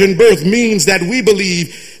virgin birth means that we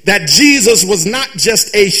believe that Jesus was not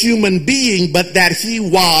just a human being, but that he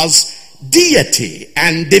was deity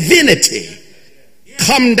and divinity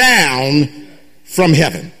come down from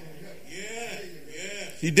heaven.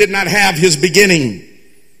 He did not have his beginning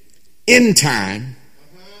in time,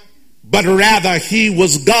 but rather he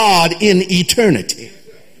was God in eternity.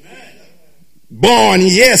 Born,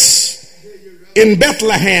 yes, in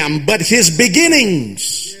Bethlehem, but his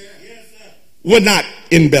beginnings were not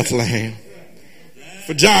in Bethlehem.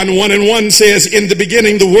 For John 1:1 says, in the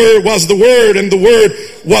beginning the Word was the Word, and the Word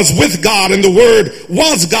was with God, and the Word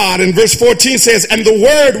was God. And verse 14 says, and the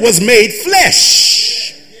Word was made flesh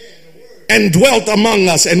and dwelt among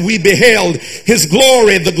us, and we beheld his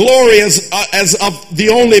glory, the glory as of the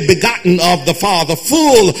only begotten of the Father,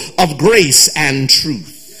 full of grace and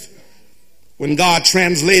truth. When God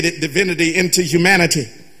translated divinity into humanity,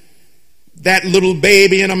 that little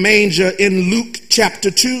baby in a manger in Luke chapter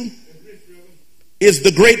 2 is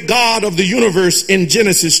the great God of the universe in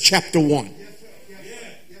Genesis chapter 1.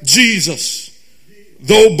 Jesus,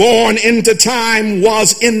 though born into time,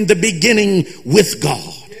 was in the beginning with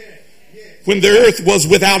God. When the earth was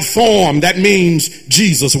without form, that means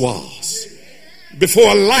Jesus was.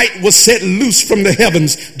 Before light was set loose from the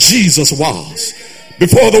heavens, Jesus was.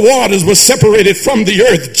 Before the waters were separated from the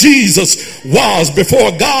earth, Jesus was.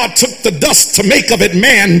 Before God took the dust to make of it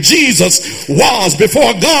man, Jesus was.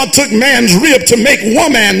 Before God took man's rib to make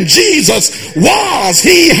woman, Jesus was.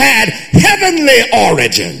 He had heavenly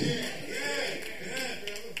origin.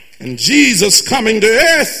 And Jesus coming to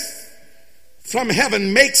earth from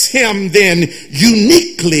heaven makes him then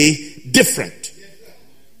uniquely different.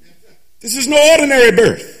 This is no ordinary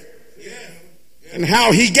birth. And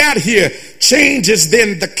how he got here changes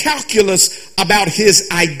then the calculus about his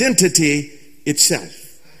identity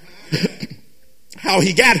itself. How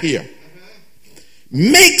he got here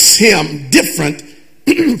makes him different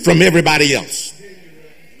from everybody else.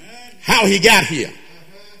 How he got here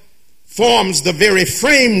forms the very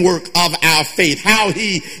framework of our faith. How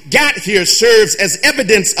he got here serves as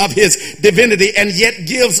evidence of his divinity and yet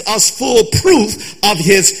gives us full proof of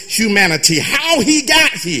his humanity. How he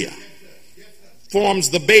got here forms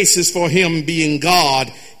the basis for him being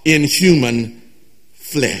God in human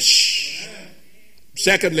flesh.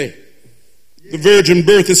 Secondly, the virgin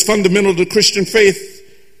birth is fundamental to Christian faith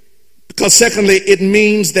because secondly, it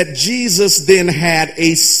means that Jesus then had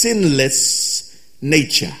a sinless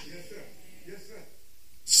nature.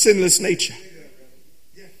 Sinless nature.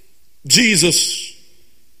 Jesus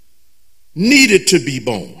needed to be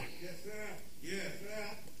born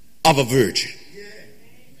of a virgin.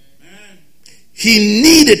 He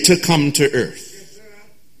needed to come to earth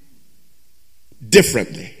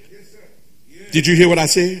differently. Did you hear what I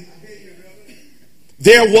said?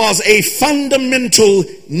 There was a fundamental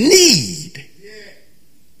need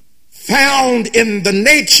found in the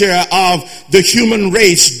nature of the human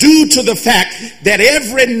race due to the fact that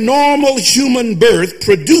every normal human birth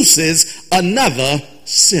produces another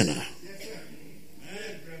sinner.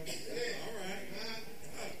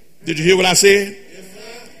 Did you hear what I said?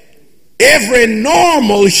 Every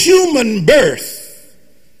normal human birth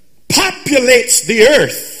populates the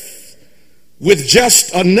earth with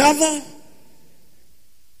just another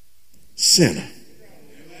sinner.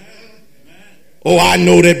 Oh, I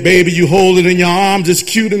know that baby you hold it in your arms is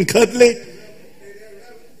cute and cuddly,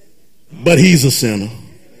 but he's a sinner.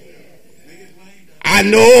 I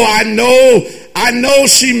know I know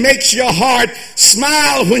she makes your heart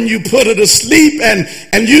smile when you put her to sleep, and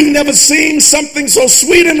you've never seen something so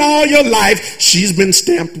sweet in all your life. She's been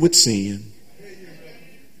stamped with sin.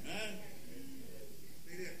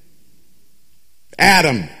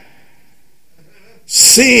 Adam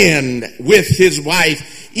sinned with his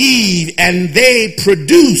wife Eve, and they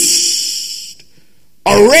produced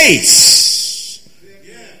a race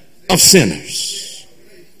of sinners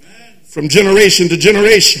from generation to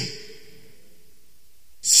generation.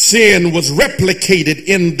 Sin was replicated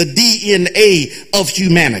in the DNA of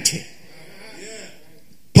humanity.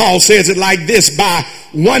 Paul says it like this: by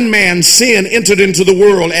one man's sin entered into the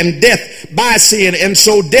world, and death by sin, and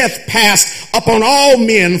so death passed upon all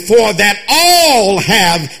men, for that all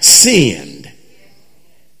have sinned.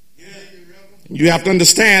 You have to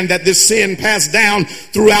understand that this sin passed down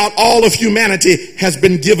throughout all of humanity has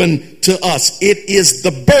been given to us. It is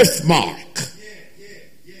the birthmark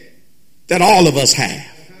that all of us have.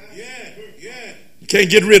 You can't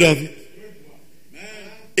get rid of it,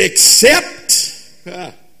 except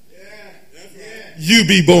you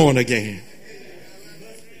be born again.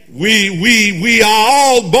 We are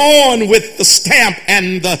all born with the stamp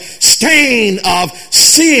and the stain of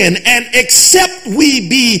sin, and except we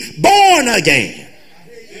be born again.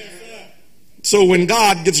 So when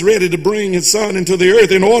God gets ready to bring his son into the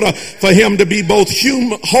earth, in order for him to be both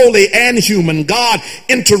holy and human, God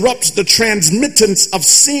interrupts the transmittance of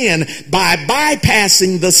sin by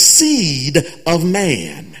bypassing the seed of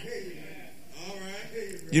man.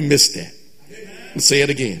 You missed that. Let's say it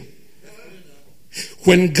again.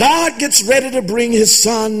 When God gets ready to bring his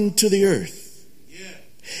son to the earth,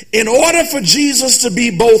 in order for Jesus to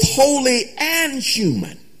be both holy and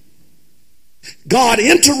human, God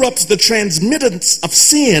interrupts the transmittance of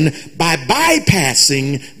sin by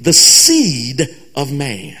bypassing the seed of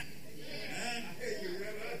man.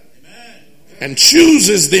 And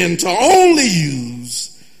chooses then to only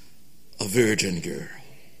use a virgin girl.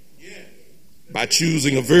 By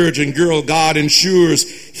choosing a virgin girl, God ensures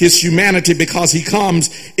his humanity because he comes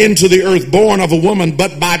into the earth born of a woman.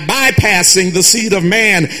 But by bypassing the seed of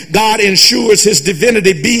man, God ensures his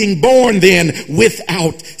divinity being born then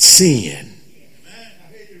without sin.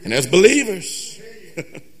 And as believers,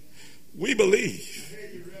 we believe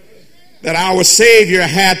that our Savior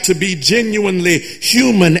had to be genuinely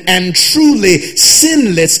human and truly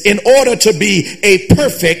sinless in order to be a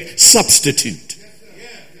perfect substitute.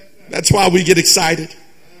 That's why we get excited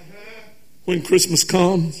when Christmas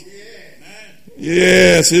comes.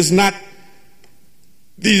 Yes, it's not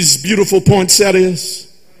these beautiful poinsettias,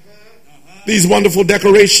 these wonderful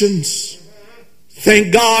decorations.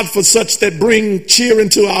 Thank God for such that bring cheer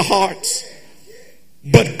into our hearts.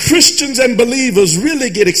 But Christians and believers really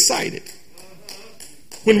get excited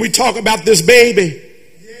when we talk about this baby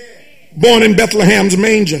born in Bethlehem's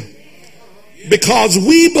manger, because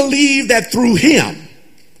we believe that through him,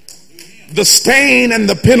 the stain and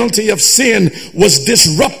the penalty of sin was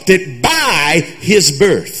disrupted by his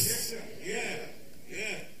birth,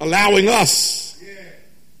 allowing us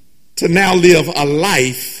to now live a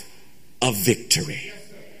life of victory.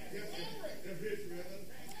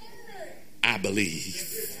 I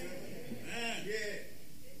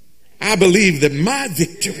believe that my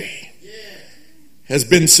victory has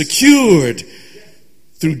been secured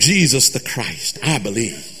through Jesus the Christ. I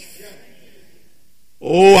believe.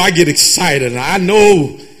 Oh, I get excited. I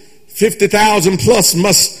know 50,000 plus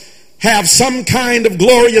must have some kind of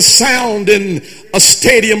glorious sound in a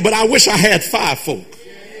stadium, but I wish I had 5 folk.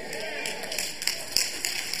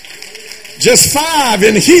 Just 5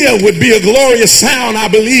 in here would be a glorious sound, I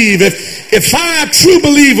believe. If 5 true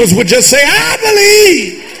believers would just say, I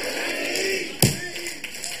believe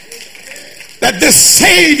that this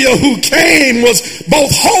Savior who came was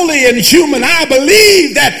both holy and human. I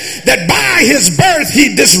believe that by his birth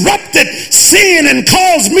he disrupted sin and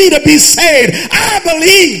caused me to be saved. I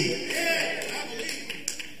believe.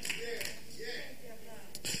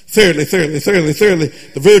 Thirdly,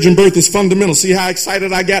 the virgin birth is fundamental. See how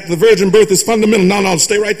excited I got? The virgin birth is fundamental. No,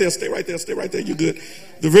 stay right there. You're good.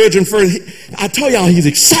 The virgin birth, I tell y'all, he's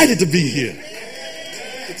excited to be here.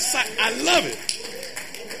 I love it.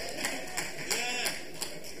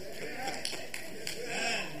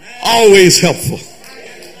 Always helpful.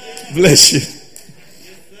 Bless you.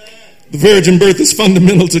 The virgin birth is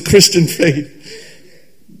fundamental to Christian faith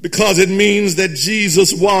because it means that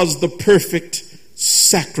Jesus was the perfect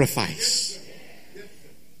sacrifice.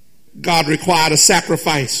 God required a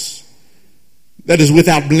sacrifice that is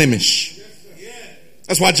without blemish.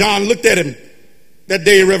 That's why John looked at him that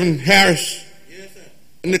day, Reverend Harris,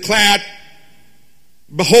 and declared,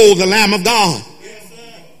 behold the Lamb of God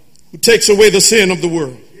who takes away the sin of the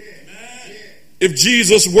world. If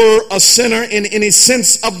Jesus were a sinner in any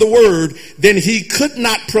sense of the word, then he could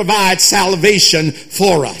not provide salvation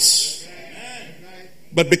for us.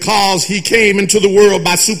 But because he came into the world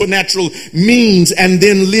by supernatural means and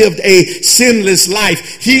then lived a sinless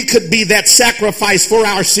life, he could be that sacrifice for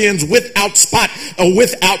our sins without spot or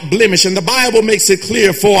without blemish. And the Bible makes it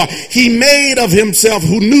clear, for he made of himself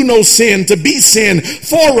who knew no sin to be sin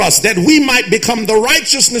for us, that we might become the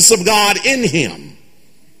righteousness of God in him.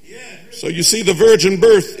 So you see, the virgin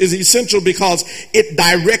birth is essential because it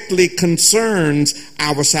directly concerns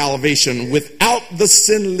our salvation. Without the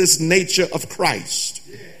sinless nature of Christ,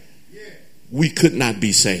 we could not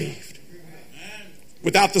be saved.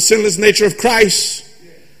 Without the sinless nature of Christ,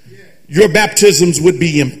 your baptisms would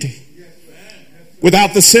be empty.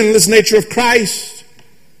 Without the sinless nature of Christ,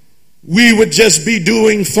 we would just be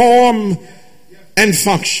doing form and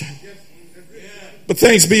function. But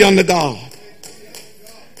thanks be unto God,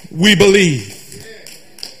 we believe.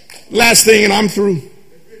 Last thing, and I'm through.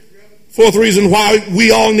 Fourth reason why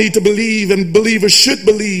we all need to believe, and believers should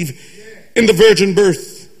believe in the virgin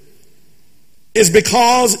birth, is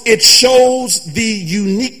because it shows the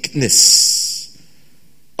uniqueness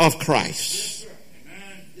of Christ.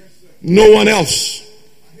 No one else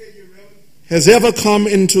has ever come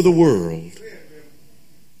into the world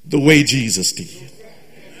the way Jesus did.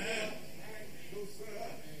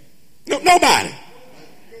 Nobody.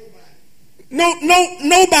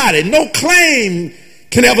 Nobody, no claim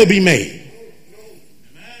can ever be made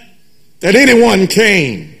that anyone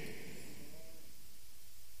came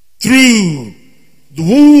through the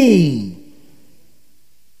womb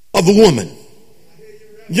of a woman,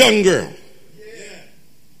 young girl,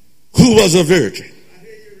 who was a virgin.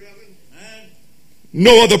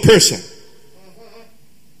 No other person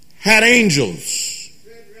had angels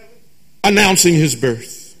announcing his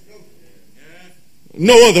birth.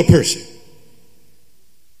 No other person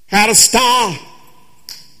had a star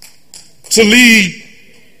to lead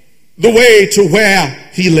the way to where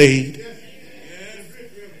he laid.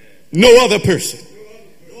 No other person.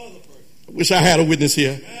 I wish I had a witness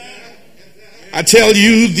here. I tell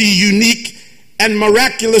you, the unique and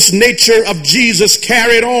miraculous nature of Jesus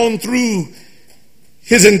carried on through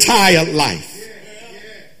his entire life,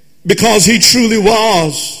 because he truly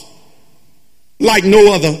was like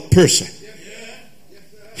no other person.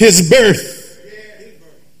 His birth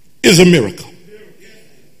is a miracle.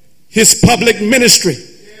 His public ministry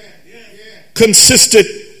consisted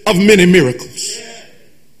of many miracles.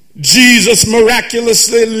 Jesus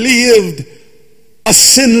miraculously lived a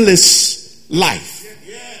sinless life.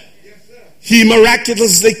 He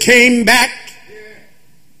miraculously came back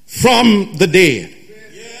from the dead,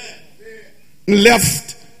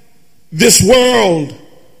 left this world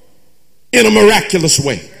in a miraculous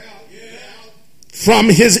way. From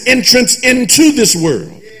his entrance into this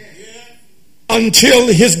world until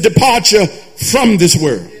his departure from this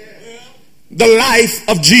world, the life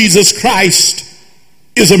of Jesus Christ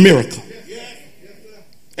is a miracle.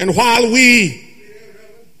 And while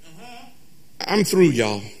I'm through,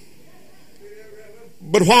 y'all.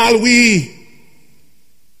 But while we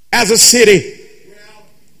as a city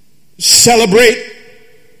celebrate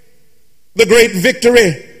the great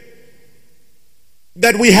victory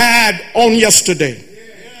that we had on yesterday,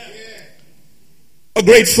 a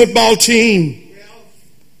great football team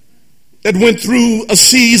that went through a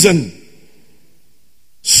season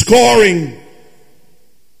scoring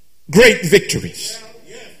great victories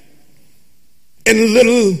in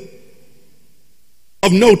little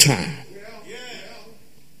of no time.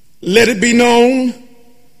 Let it be known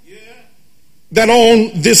that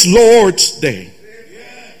on this Lord's Day,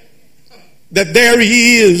 that there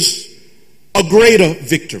is a greater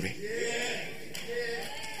victory.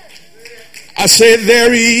 I said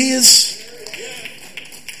there is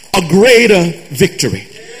a greater victory.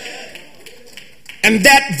 And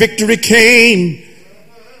that victory came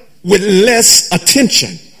with less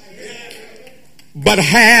attention, but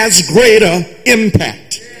has greater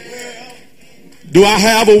impact. Do I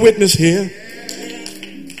have a witness here?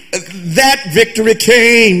 That victory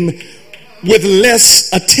came with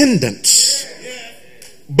less attendance,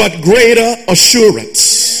 but greater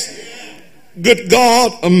assurance. Good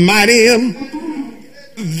God Almighty,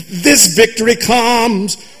 this victory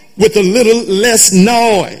comes with a little less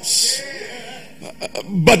noise,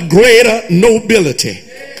 but greater nobility.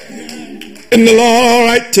 In the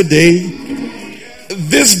Lord today,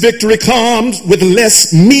 this victory comes with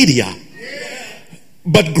less media,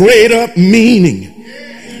 but greater meaning.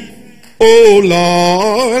 Oh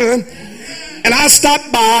Lord. And I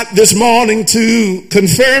stopped by this morning to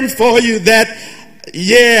confirm for you that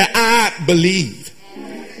Yeah, I believe.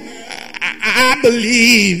 I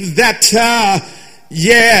believe that,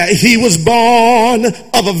 he was born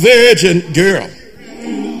of a virgin girl.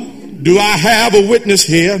 Do I have a witness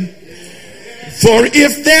here? For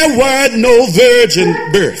if there were no virgin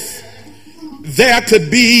birth, there could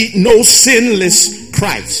be no sinless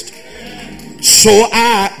Christ. So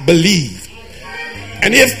I believe.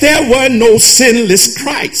 And if there were no sinless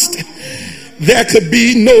Christ, there could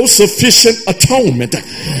be no sufficient atonement.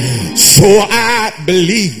 So I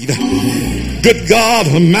believe. Good God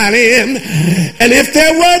Almighty. And if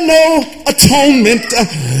there were no atonement,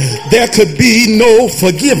 there could be no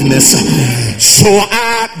forgiveness. So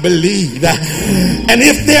I believe. And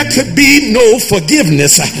if there could be no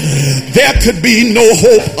forgiveness, there could be no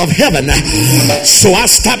hope of heaven. So I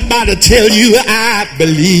stopped by to tell you I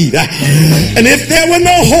believe. And if there were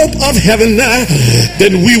no hope of heaven,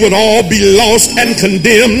 then we would all be lost and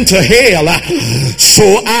condemned to hell.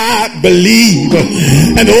 So I believe.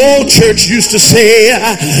 And the old church used to say,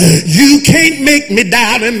 you can't make me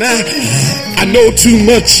doubt him. I know too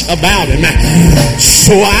much about him.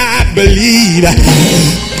 So I believe.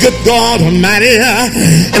 Good God Almighty.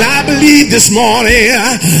 And I believe this morning,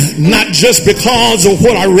 not just because of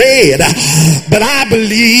what I read, but I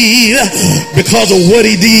believe because of what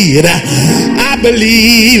he did. I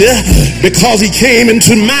believe because he came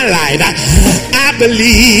into my life. I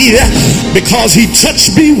believe because he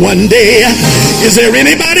touched me one day. Is there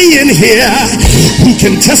anybody in here who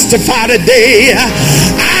can testify today?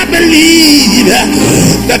 I believe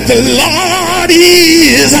that the Lord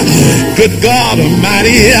is, good God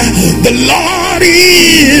Almighty, the Lord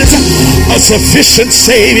is a sufficient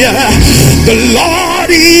Savior. The Lord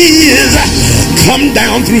is come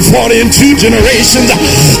down through 42 generations.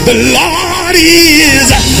 The Lord is,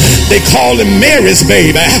 they call him Mary's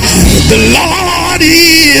baby. The Lord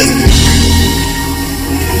is.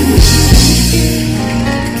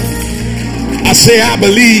 I say I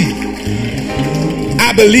believe.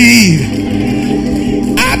 I believe.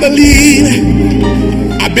 I believe.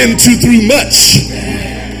 I've been through much.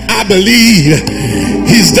 I believe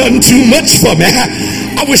he's done too much for me.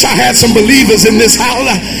 I wish I had some believers in this house.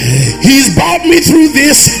 He's brought me through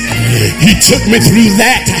this. He took me through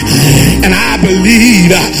that. And I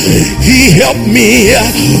believe he helped me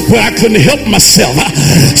when I couldn't help myself.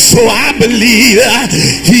 So I believe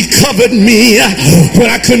he covered me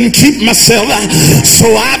when I couldn't keep myself. So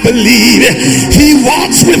I believe he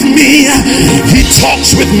walks with me. He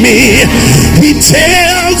talks with me. He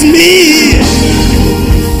tells me.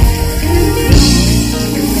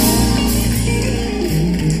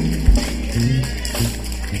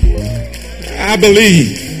 I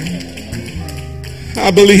believe.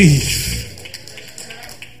 I believe.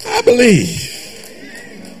 I believe.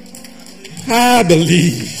 I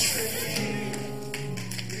believe.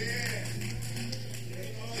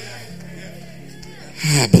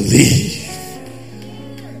 I believe.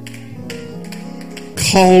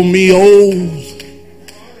 Call me old.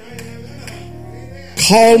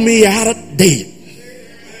 Call me out of date.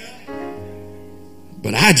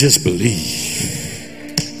 But I just believe.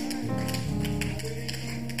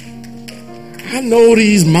 I know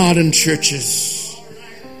these modern churches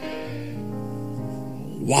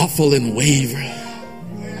waffle and waver,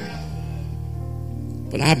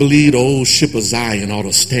 but I believe the old ship of Zion ought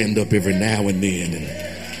to stand up every now and then,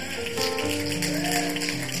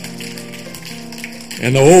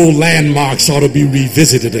 and the old landmarks ought to be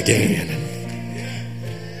revisited again,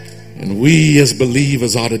 and we as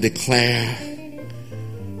believers ought to declare,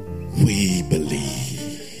 we believe.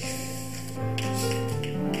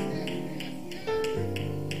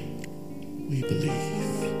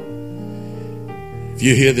 If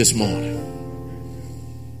you're here this morning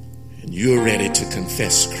and you're ready to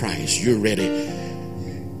confess Christ, you're ready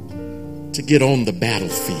to get on the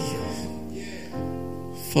battlefield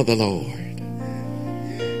for the Lord.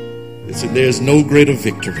 Listen, there's no greater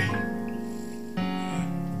victory.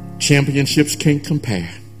 Championships can't compare.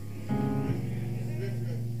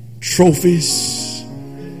 Trophies,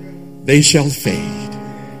 they shall fade.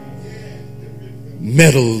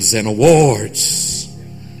 Medals and awards,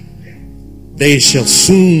 they shall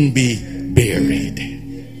soon be buried.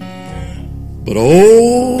 But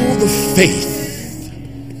oh, the faith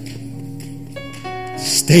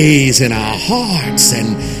stays in our hearts.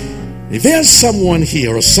 And if there's someone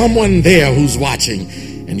here or someone there who's watching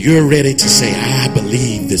and you're ready to say, I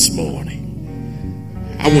believe this morning,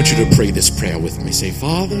 I want you to pray this prayer with me. Say,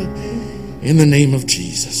 Father, in the name of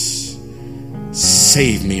Jesus,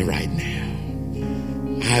 save me right now.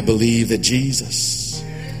 I believe that Jesus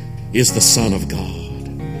is the Son of God.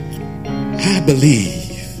 I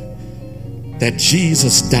believe that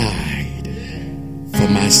Jesus died for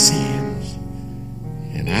my sins.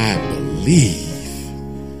 And I believe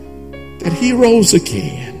that he rose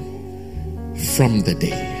again from the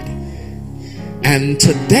dead. And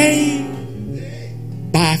today,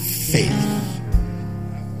 by faith,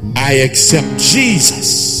 I accept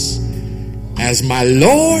Jesus as my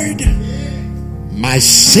Lord, my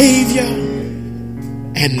Savior,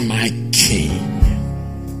 and my King.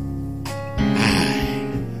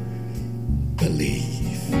 I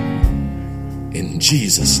believe in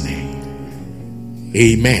Jesus' name.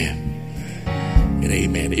 Amen and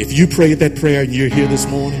amen. If you prayed that prayer and you're here this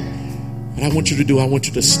morning, what I want you to do, I want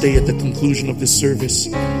you to stay at the conclusion of this service.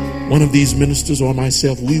 One of these ministers or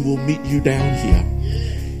myself, we will meet you down here.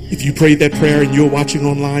 If you prayed that prayer and you're watching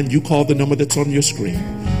online, you call the number that's on your screen.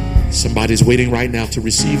 Somebody's waiting right now to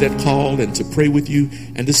receive that call and to pray with you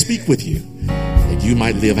and to speak with you, that you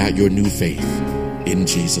might live out your new faith in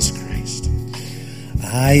Jesus Christ.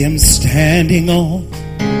 I am standing on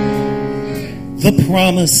the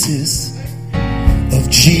promises of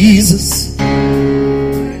Jesus,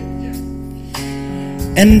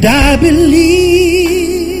 and I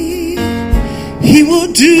believe he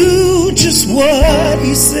will do just what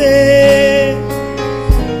he said.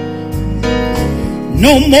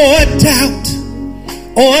 No more doubt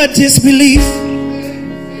or disbelief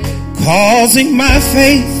causing my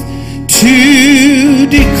faith to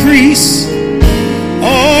decrease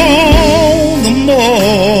all the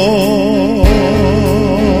more.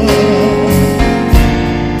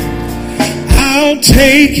 I'll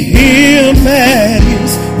take him at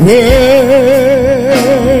his word.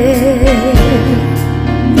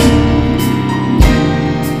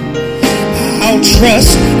 I'll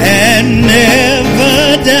trust and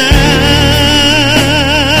never doubt.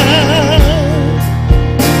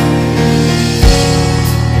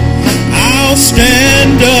 I'll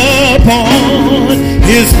stand upon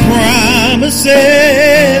his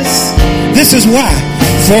promises. This is why,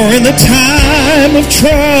 for in the time of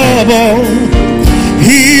trouble,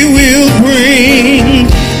 he will bring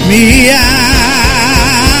me out.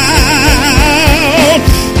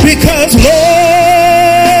 Because Lord,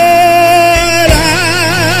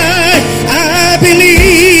 I believe.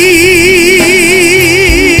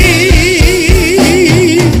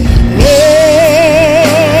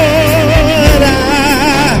 Lord,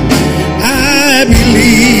 I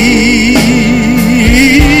believe.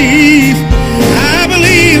 I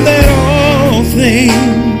believe that all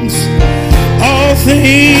things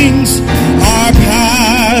are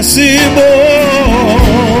possible.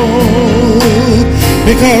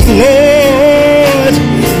 Because Lord,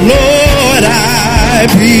 I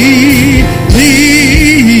believe.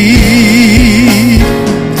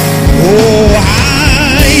 Oh, I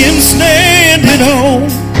am standing on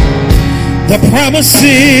the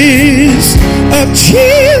promises of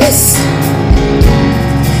Jesus,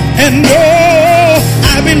 and oh,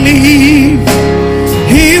 I believe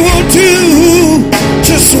he will do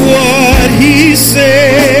just what he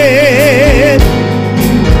said.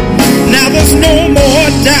 Now there's no more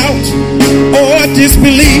doubt or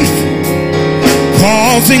disbelief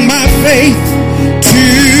causing my faith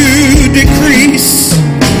to decrease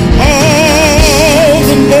all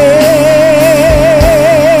the more.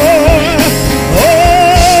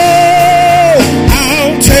 Oh,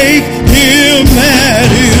 I'll take him at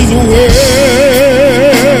his word.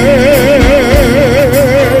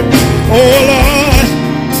 Oh Lord,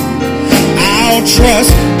 I'll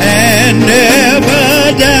trust and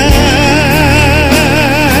never doubt.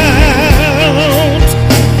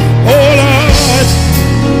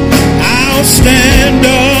 Stand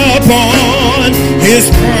upon his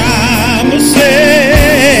promises.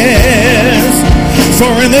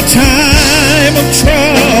 For in the time of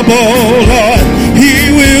trouble, Lord,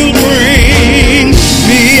 he will bring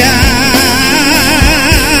me out.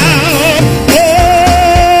 Lord,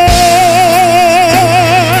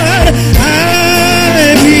 I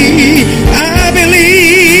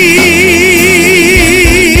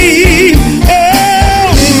believe.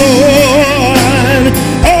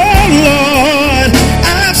 Oh Lord,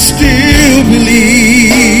 I still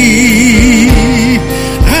believe.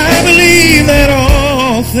 I believe that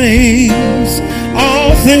all things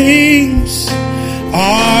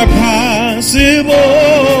are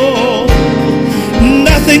possible.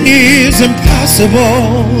 Nothing is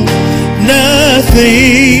impossible.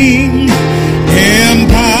 Nothing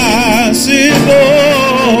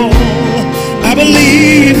impossible. I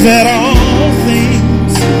believe that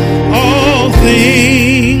all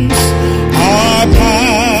things are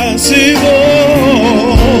possible.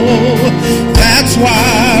 That's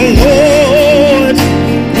why, Lord,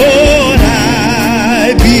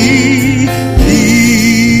 I believe.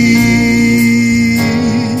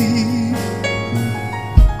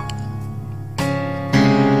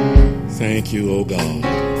 thank you, oh God,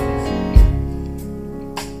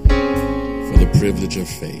 for the privilege of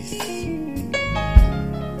faith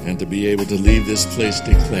and to be able to leave this place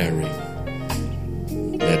declaring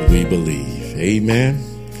that we believe. Amen.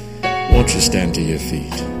 Won't you stand to your feet?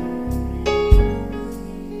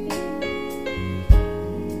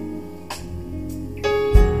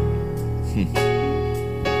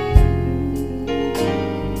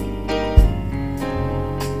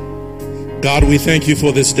 God, we thank you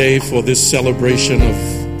for this day, for this celebration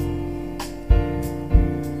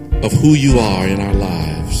of who you are in our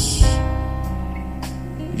lives.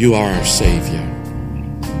 You are our Savior,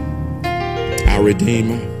 our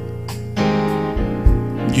Redeemer.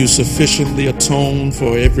 You sufficiently atone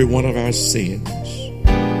for every one of our sins.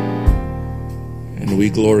 And we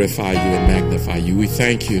glorify you and magnify you. We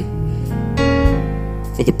thank you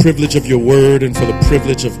for the privilege of your word and for the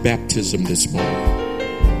privilege of baptism this morning.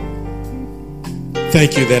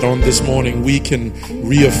 Thank you that on this morning we can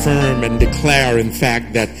reaffirm and declare, in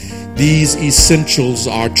fact, that these essentials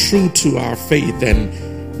are true to our faith and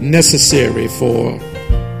necessary for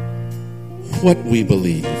what we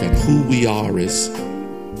believe and who we are as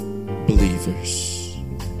believers.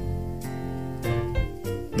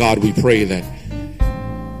 God, we pray that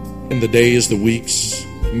in the days, the weeks,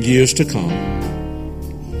 and years to come,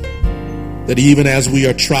 that even as we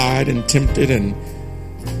are tried and tempted and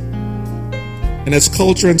as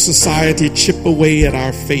culture and society chip away at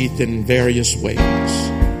our faith in various ways,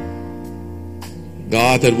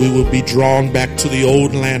 God, that we will be drawn back to the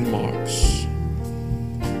old landmarks.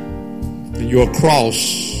 And your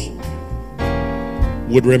cross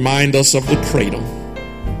would remind us of the cradle.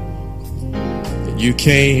 That you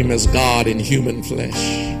came as God in human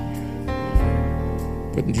flesh.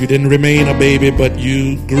 But you didn't remain a baby, but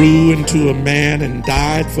you grew into a man and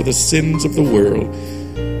died for the sins of the world.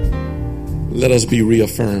 Let us be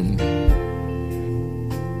reaffirmed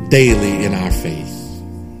daily in our faith,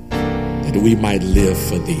 that we might live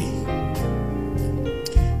for thee.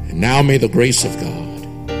 And now may the grace of God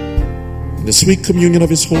and the sweet communion of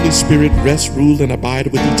his Holy Spirit rest, rule, and abide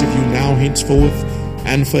with each of you now, henceforth,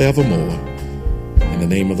 and forevermore. In the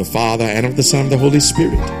name of the Father, and of the Son, and the Holy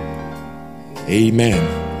Spirit. Amen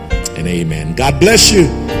and amen. God bless you.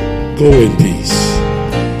 Go in peace.